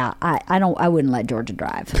like, "Yeah, I wouldn't let Georgia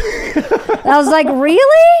drive." I was like,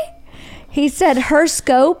 "Really?" He said her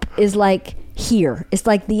scope is like here. It's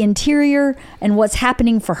like the interior and what's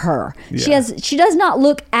happening for her. Yeah. She does not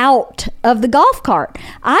look out of the golf cart.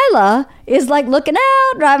 Isla is like looking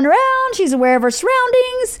out, driving around. She's aware of her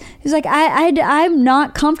surroundings. He's like, I'm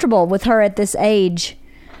not comfortable with her at this age.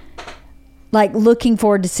 Like looking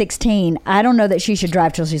forward to 16. I don't know that she should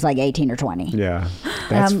drive till she's like 18 or 20. Yeah,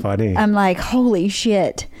 that's funny. I'm like, holy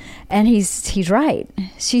shit. And he's right.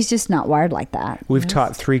 She's just not wired like that. We've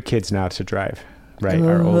taught 3 kids now to drive, right?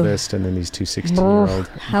 Our oldest and then these 2 16-year-old.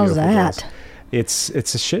 How's that? Girls.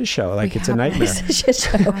 It's a shit show. Like it's a nightmare. It's a shit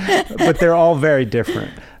show. But they're all very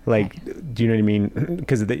different. Like, do you know what I mean?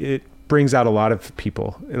 Because it brings out a lot of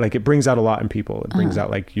people. Like it brings out a lot in people. It brings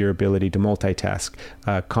out like your ability to multitask,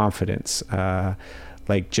 confidence,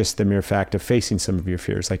 like just the mere fact of facing some of your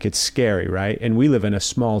fears. Like it's scary, right? And we live in a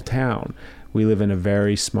small town. We live in a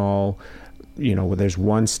very small, where there's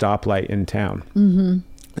one stoplight in town.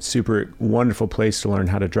 Super wonderful place to learn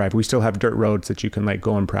how to drive. We still have dirt roads that you can like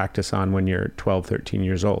go and practice on when you're 12, 13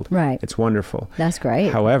 years old. Right. It's wonderful. That's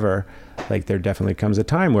great. However, like there definitely comes a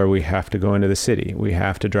time where we have to go into the city. We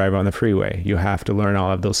have to drive on the freeway. You have to learn all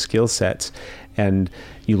of those skill sets, and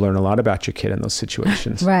you learn a lot about your kid in those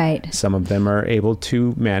situations. Right. Some of them are able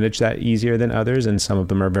to manage that easier than others, and some of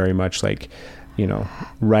them are very much like,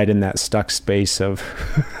 right in that stuck space of,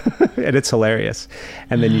 and it's hilarious.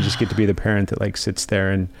 And then you just get to be the parent that like sits there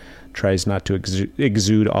and tries not to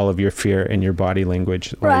exude all of your fear in your body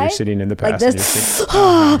language while you're sitting in the passenger seat.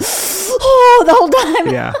 The whole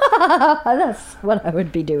time. Yeah. That's what I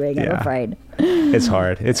would be doing, I'm afraid. It's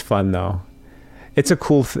hard. It's fun though. It's a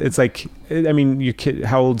cool, it's like, I mean, your kid,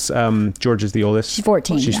 how old's, George is the oldest? She's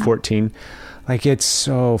 14. She's 14. Like it's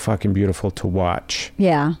so fucking beautiful to watch.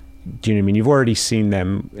 Yeah. Do you know what I mean? You've already seen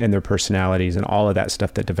them and their personalities and all of that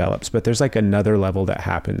stuff that develops, but there's like another level that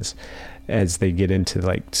happens as they get into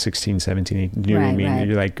like 16, 17, 18, you know what I mean? Right.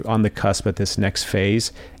 You're like on the cusp of this next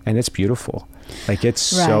phase, and it's beautiful. Like it's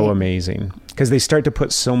so amazing because they start to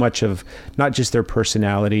put so much of not just their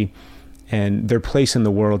personality and their place in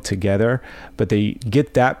the world together, but they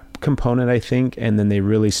get that component, I think, and then they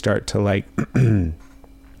really start to like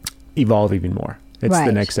evolve even more. It's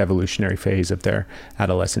the next evolutionary phase of their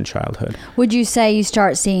adolescent childhood. Would you say you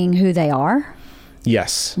start seeing who they are?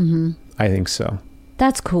 Yes, I think so.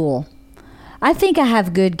 That's cool. I think I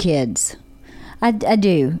have good kids. I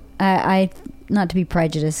do. I not to be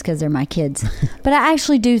prejudiced because they're my kids, but I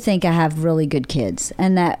actually do think I have really good kids,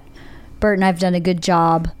 and that Bert and I've done a good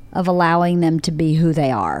job of allowing them to be who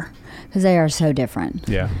they are because they are so different.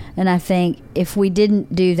 Yeah. And I think if we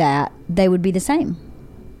didn't do that, they would be the same.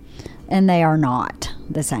 And they are not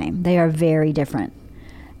the same. They are very different.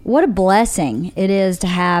 What a blessing it is to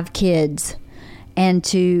have kids and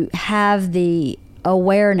to have the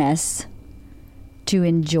awareness to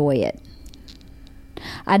enjoy it.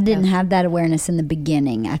 I didn't have that awareness in the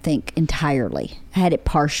beginning, I think, entirely. I had it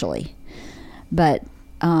partially. But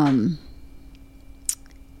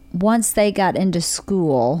once they got into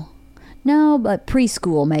school, but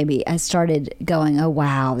preschool maybe, I started going, oh,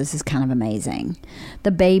 wow, this is kind of amazing.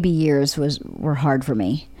 The baby years were hard for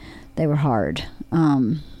me. They were hard.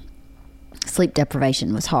 Sleep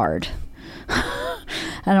deprivation was hard.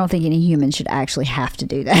 I don't think any human should actually have to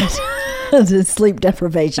do that. Sleep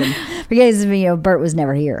deprivation. Because, Bert was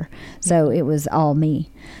never here. So it was all me.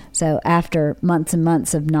 So after months and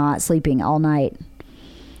months of not sleeping all night,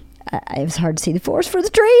 it was hard to see the forest for the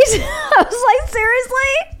trees. I was like,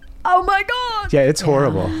 seriously? Oh my God. Yeah, it's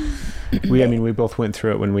horrible. We both went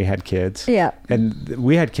through it when we had kids. Yeah. And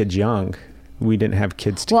we had kids young. We didn't have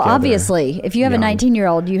kids together. Well, obviously, if you have young. a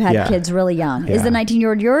 19-year-old, you had kids really young. Yeah. Is the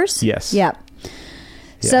 19-year-old yours? Yes. Yeah.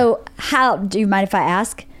 So do you mind if I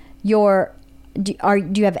ask, do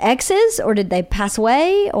you have exes, or did they pass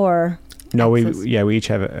away, or? No, exes? we each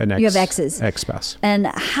have an ex. You have exes. Ex-spouse. And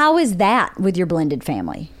how is that with your blended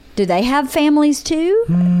family? Do they have families too?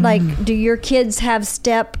 Like, do your kids have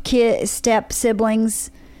step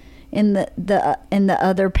siblings in the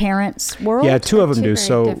other parents' world? Yeah, two of them do. Very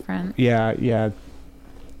So different. yeah,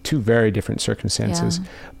 two very different circumstances. Yeah.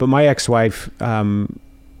 But my ex-wife,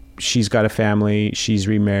 she's got a family. She's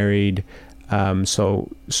remarried.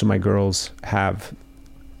 So my girls have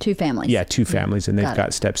Two families. Yeah, two families, and they've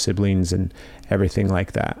got step siblings and everything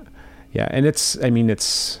like that. Yeah, and it's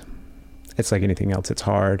like anything else. It's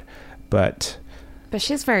hard, but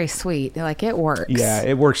she's very sweet. Like, it works. Yeah,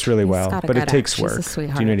 it works really well, but it takes work. Do you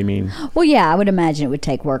know what I mean? Well, yeah, I would imagine it would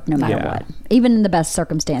take work no matter what. Even in the best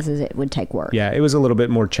circumstances, it would take work. Yeah, it was a little bit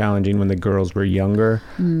more challenging when the girls were younger,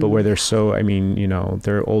 but where they're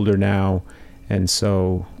they're older now, and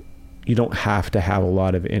so you don't have to have a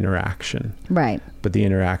lot of interaction. Right. But the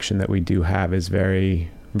interaction that we do have is very,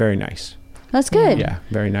 very nice. That's good. Yeah,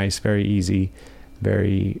 very nice, very easy,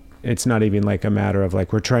 it's not even like a matter of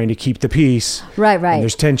like we're trying to keep the peace. Right. And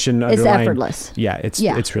there's tension It's underlying. effortless. Yeah,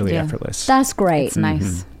 it's really effortless. That's great. It's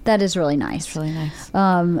nice. That is really nice. It's really nice.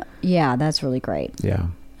 Yeah, that's really great. Yeah.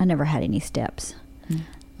 I never had any steps.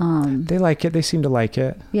 They like it. They seem to like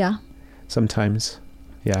it. Yeah. Sometimes.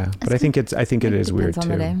 Yeah. But I think it is weird Depends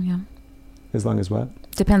too. on the day, yeah. As long as what?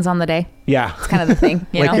 Depends on the day. Yeah. It's kind of the thing.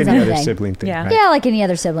 You Like know? any on the other day. sibling thing. Yeah. Right? Yeah, like any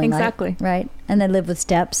other sibling. Exactly. Right. And they live with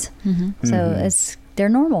steps. So they're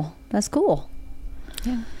normal. That's cool.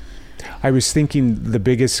 Yeah. I was thinking the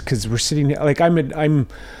biggest, because we're sitting like I'm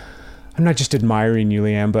not just admiring you,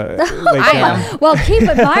 Leanne, but like, Well, keep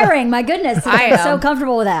admiring. My goodness, I I'm so am.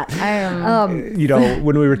 comfortable with that. I am.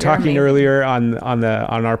 when we were talking amazing. earlier on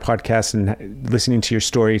our podcast and listening to your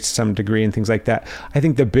story to some degree and things like that, I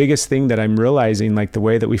think the biggest thing that I'm realizing, like the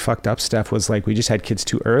way that we fucked up Steph, was like we just had kids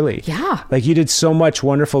too early. Yeah. Like you did so much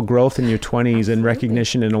wonderful growth in your 20s and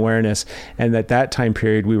recognition and awareness, and at that time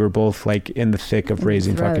period we were both like in the thick of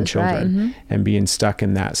raising fucking children and being stuck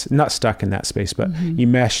in that, not stuck in that space, but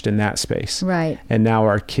enmeshed in that space. Right. And now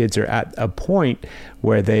our kids are at a point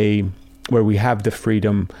where we have the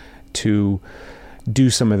freedom to do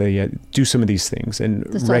some of these things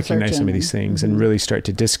and recognize some of these things and really start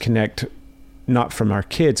to disconnect, not from our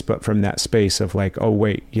kids, but from that space of like, oh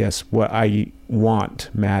wait, yes, what I want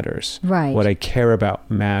matters. Right. What I care about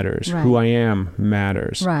matters. Right. Who I am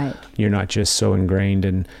matters. Right. You're not just so ingrained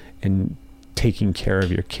in taking care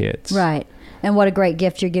of your kids. Right. And what a great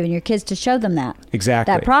gift you're giving your kids to show them that.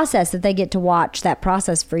 Exactly. That process that they get to watch, that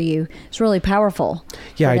process for you, is really powerful.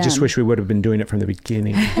 Yeah, for I just them. wish we would have been doing it from the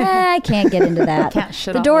beginning. I can't get into that. Can't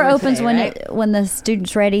shit The all door over opens today, when the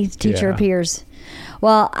student's ready, the teacher Yeah. appears.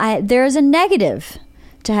 Well, there is a negative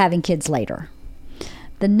to having kids later.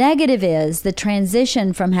 The negative is the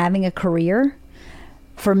transition from having a career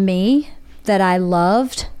for me that I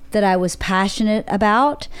loved, that I was passionate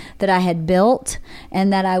about, that I had built,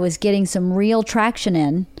 and that I was getting some real traction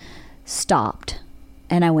in, stopped.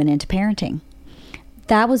 And I went into parenting.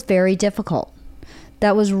 That was very difficult.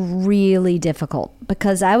 That was really difficult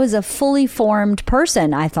because I was a fully formed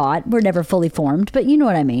person, I thought. We're never fully formed, but you know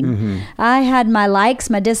what I mean. I had my likes,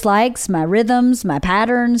 my dislikes, my rhythms, my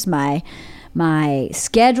patterns, my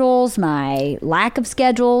schedules, my lack of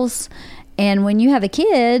schedules. And when you have a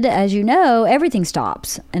kid, as you know, everything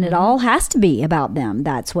stops and it all has to be about them.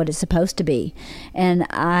 That's what it's supposed to be. And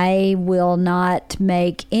I will not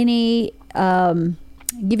make any,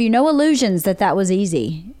 give you no illusions that was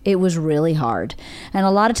easy. It was really hard. And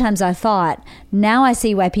a lot of times I thought, now I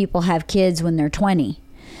see why people have kids when they're 20.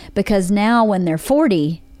 Because now when they're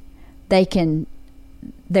 40, they can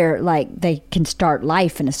start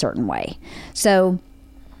life in a certain way. So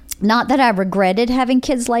Not that I regretted having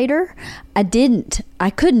kids later. I didn't. I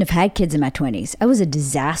couldn't have had kids in my 20s. I was a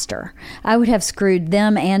disaster. I would have screwed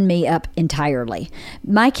them and me up entirely.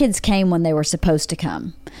 My kids came when they were supposed to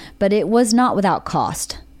come, but it was not without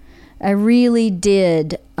cost. I really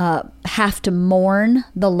did have to mourn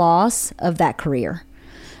the loss of that career.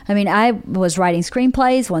 I mean, I was writing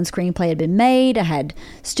screenplays. One screenplay had been made. I had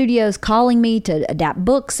studios calling me to adapt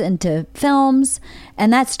books into films,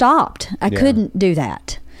 and that stopped. I couldn't do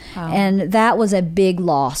that. Wow. And that was a big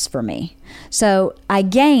loss for me. So I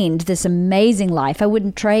gained this amazing life I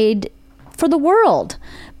wouldn't trade for the world.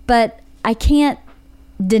 But I can't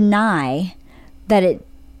deny that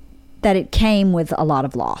it came with a lot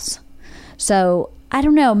of loss. So I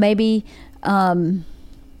don't know, maybe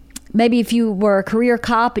if you were a career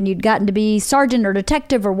cop and you'd gotten to be sergeant or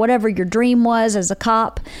detective or whatever your dream was as a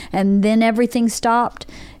cop, and then everything stopped,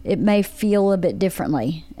 it may feel a bit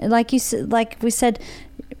differently. Like we said,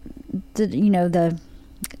 the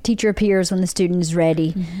teacher appears when the student is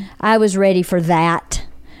ready. Mm-hmm. I was ready for that,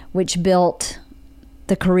 which built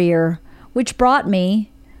the career, which brought me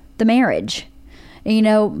the marriage.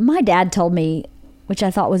 My dad told me, which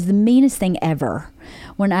I thought was the meanest thing ever,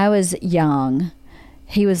 when I was young,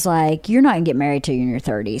 he was like, you're not going to get married till you're in your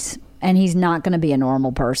 30s. And he's not going to be a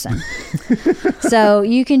normal person. So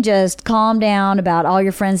you can just calm down about all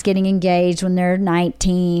your friends getting engaged when they're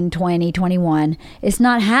 19, 20, 21. It's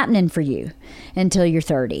not happening for you until you're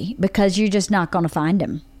 30 because you're just not going to find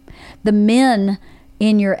them. The men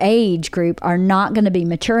in your age group are not going to be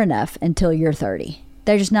mature enough until you're 30.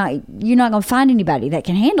 They're just not, you're not going to find anybody that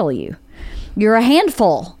can handle you. You're a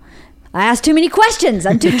handful. I ask too many questions.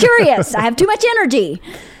 I'm too curious. I have too much energy.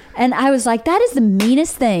 And I was like, that is the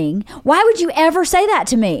meanest thing. Why would you ever say that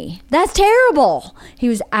to me? That's terrible. He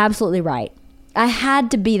was absolutely right. I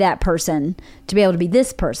had to be that person to be able to be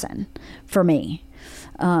this person for me.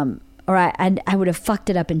 Or I would have fucked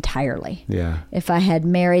it up entirely. Yeah. If I had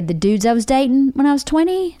married the dudes I was dating when I was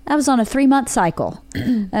 20, I was on a 3-month cycle.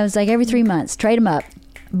 I was like every 3 months, trade them up.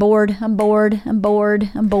 Bored. I'm bored.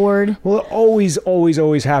 Well, it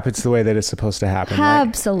always happens the way that it's supposed to happen.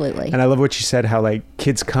 Absolutely. Right? And I love what you said, how like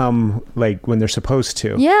kids come like when they're supposed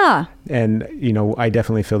to. Yeah. And, I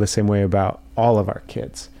definitely feel the same way about all of our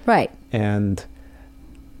kids. Right. And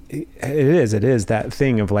it is that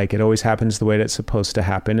thing of like, it always happens the way that it's supposed to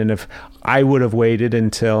happen. And if I would have waited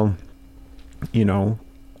until,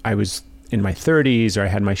 I was in my 30s or I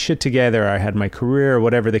had my shit together or I had my career or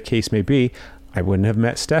whatever the case may be, I wouldn't have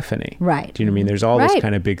met Stephanie. Right. Do you know what I mean? There's all those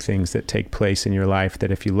kind of big things that take place in your life that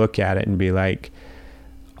if you look at it and be like,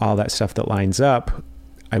 all that stuff that lines up,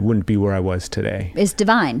 I wouldn't be where I was today. It's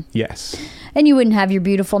divine. Yes. And you wouldn't have your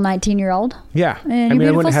beautiful 19-year-old. Yeah. And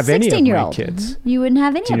I wouldn't have any of my kids. You wouldn't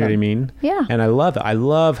have any of them. Do you know what I mean? Yeah. And I love it. I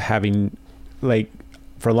love having, like,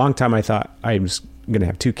 for a long time I thought I was going to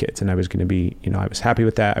have 2 kids and I was going to be, I was happy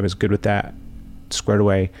with that. I was good with that. Squared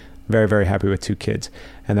away. Very, very happy with 2 kids.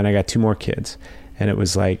 And then I got 2 more kids. And it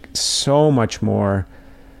was like so much more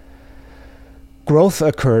growth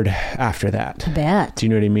occurred after that. I bet. Do you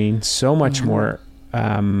know what I mean? So much more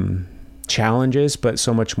challenges, but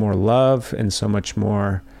so much more love and so much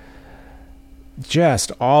more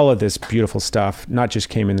just all of this beautiful stuff, not just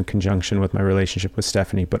came in conjunction with my relationship with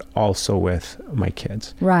Stephanie, but also with my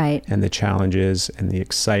kids. Right. And the challenges and the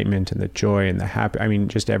excitement and the joy and the happy,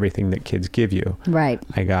 just everything that kids give you. Right.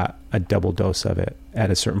 I got a double dose of it at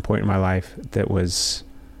a certain point in my life that was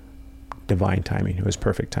divine timing. It was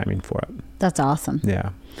perfect timing for it. That's awesome.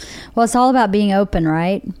 Yeah. Well, it's all about being open,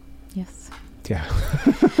 right? Yes. Yeah.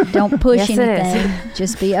 Don't push Yes, anything.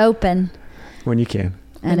 Just be open. When you can.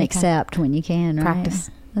 And accept when you can. Right?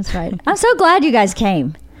 Practice. That's right. I'm so glad you guys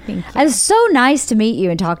came. Thank you. It was so nice to meet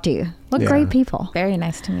you and talk to you. What great people. Very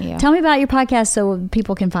nice to meet you. Tell me about your podcast so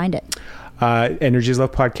people can find it. Energy is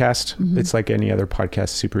Love podcast. Mm-hmm. It's like any other podcast,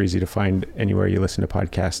 super easy to find anywhere you listen to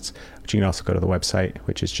podcasts. But you can also go to the website,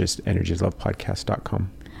 which is just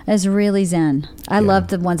energyislovepodcast.com. It's really zen. I loved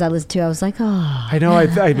the ones I listened to. I was like, oh. I know.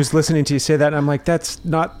 I was listening to you say that, and I'm like, that's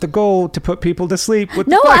not the goal, to put people to sleep. With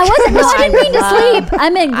no, the I wasn't. No, I didn't mean to sleep. I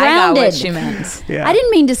meant grounded. I got what she meant. Yeah. I didn't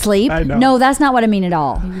mean to sleep. I know. No, that's not what I mean at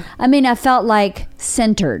all. I mean, I felt like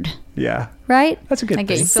centered. Yeah. Right? That's a good I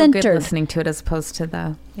get thing. you feel good Centered. listening to it as opposed to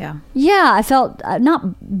the, Yeah, I felt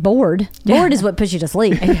not bored. Bored is what puts you to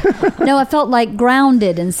sleep. No, I felt like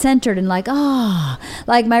grounded and centered and like,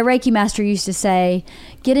 like my Reiki master used to say,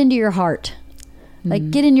 get into your heart. Like,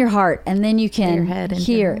 get in your heart, and then you can your head into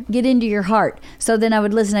hear. it. Get into your heart. So then I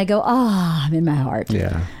would listen. I go, I'm in my heart.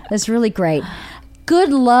 Yeah. That's really great. Good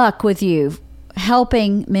luck with you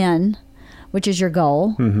helping men, which is your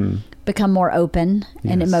goal, become more open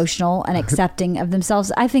and Yes. emotional and accepting of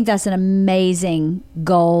themselves. I think that's an amazing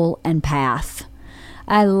goal and path.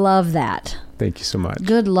 I love that. Thank you so much.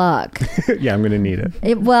 Good luck. Yeah, I'm going to need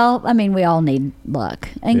it. Well, I mean, we all need luck.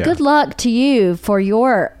 And Yeah. good luck to you for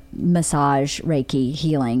your massage Reiki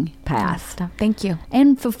healing path. Thank you.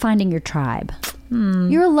 And for finding your tribe.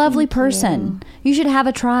 You're a lovely person. You should have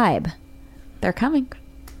a tribe. They're coming.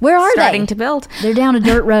 Where are Starting they? to build. They're down a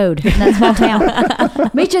dirt road in that small town.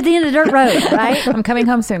 Meet you at the end of the dirt road, right? I'm coming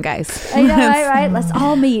home soon, guys. I know, right? Let's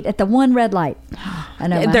all meet at the one red light. I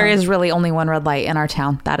know. There is really only one red light in our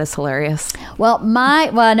town. That is hilarious. Well,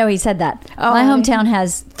 I know he said that. Oh, My really? hometown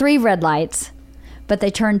has 3 red lights, but they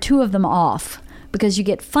turn 2 of them off because you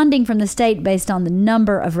get funding from the state based on the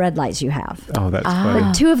number of red lights you have. Oh, that's funny.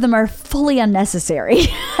 But 2 of them are fully unnecessary.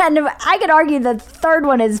 And I could argue the 3rd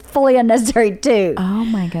one is fully unnecessary too. Oh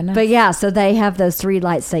my goodness. But yeah, so they have those 3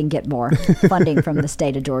 lights so they can get more funding from the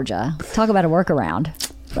state of Georgia. Talk about a workaround.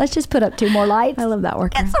 Let's just put up 2 more lights. I love that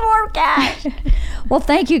work. Get some more cash. Well,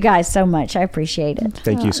 thank you guys so much. I appreciate it.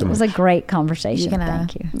 Thank you so It was much. a great conversation. You're gonna,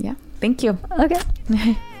 Thank you. Yeah. Thank you.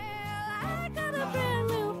 Okay.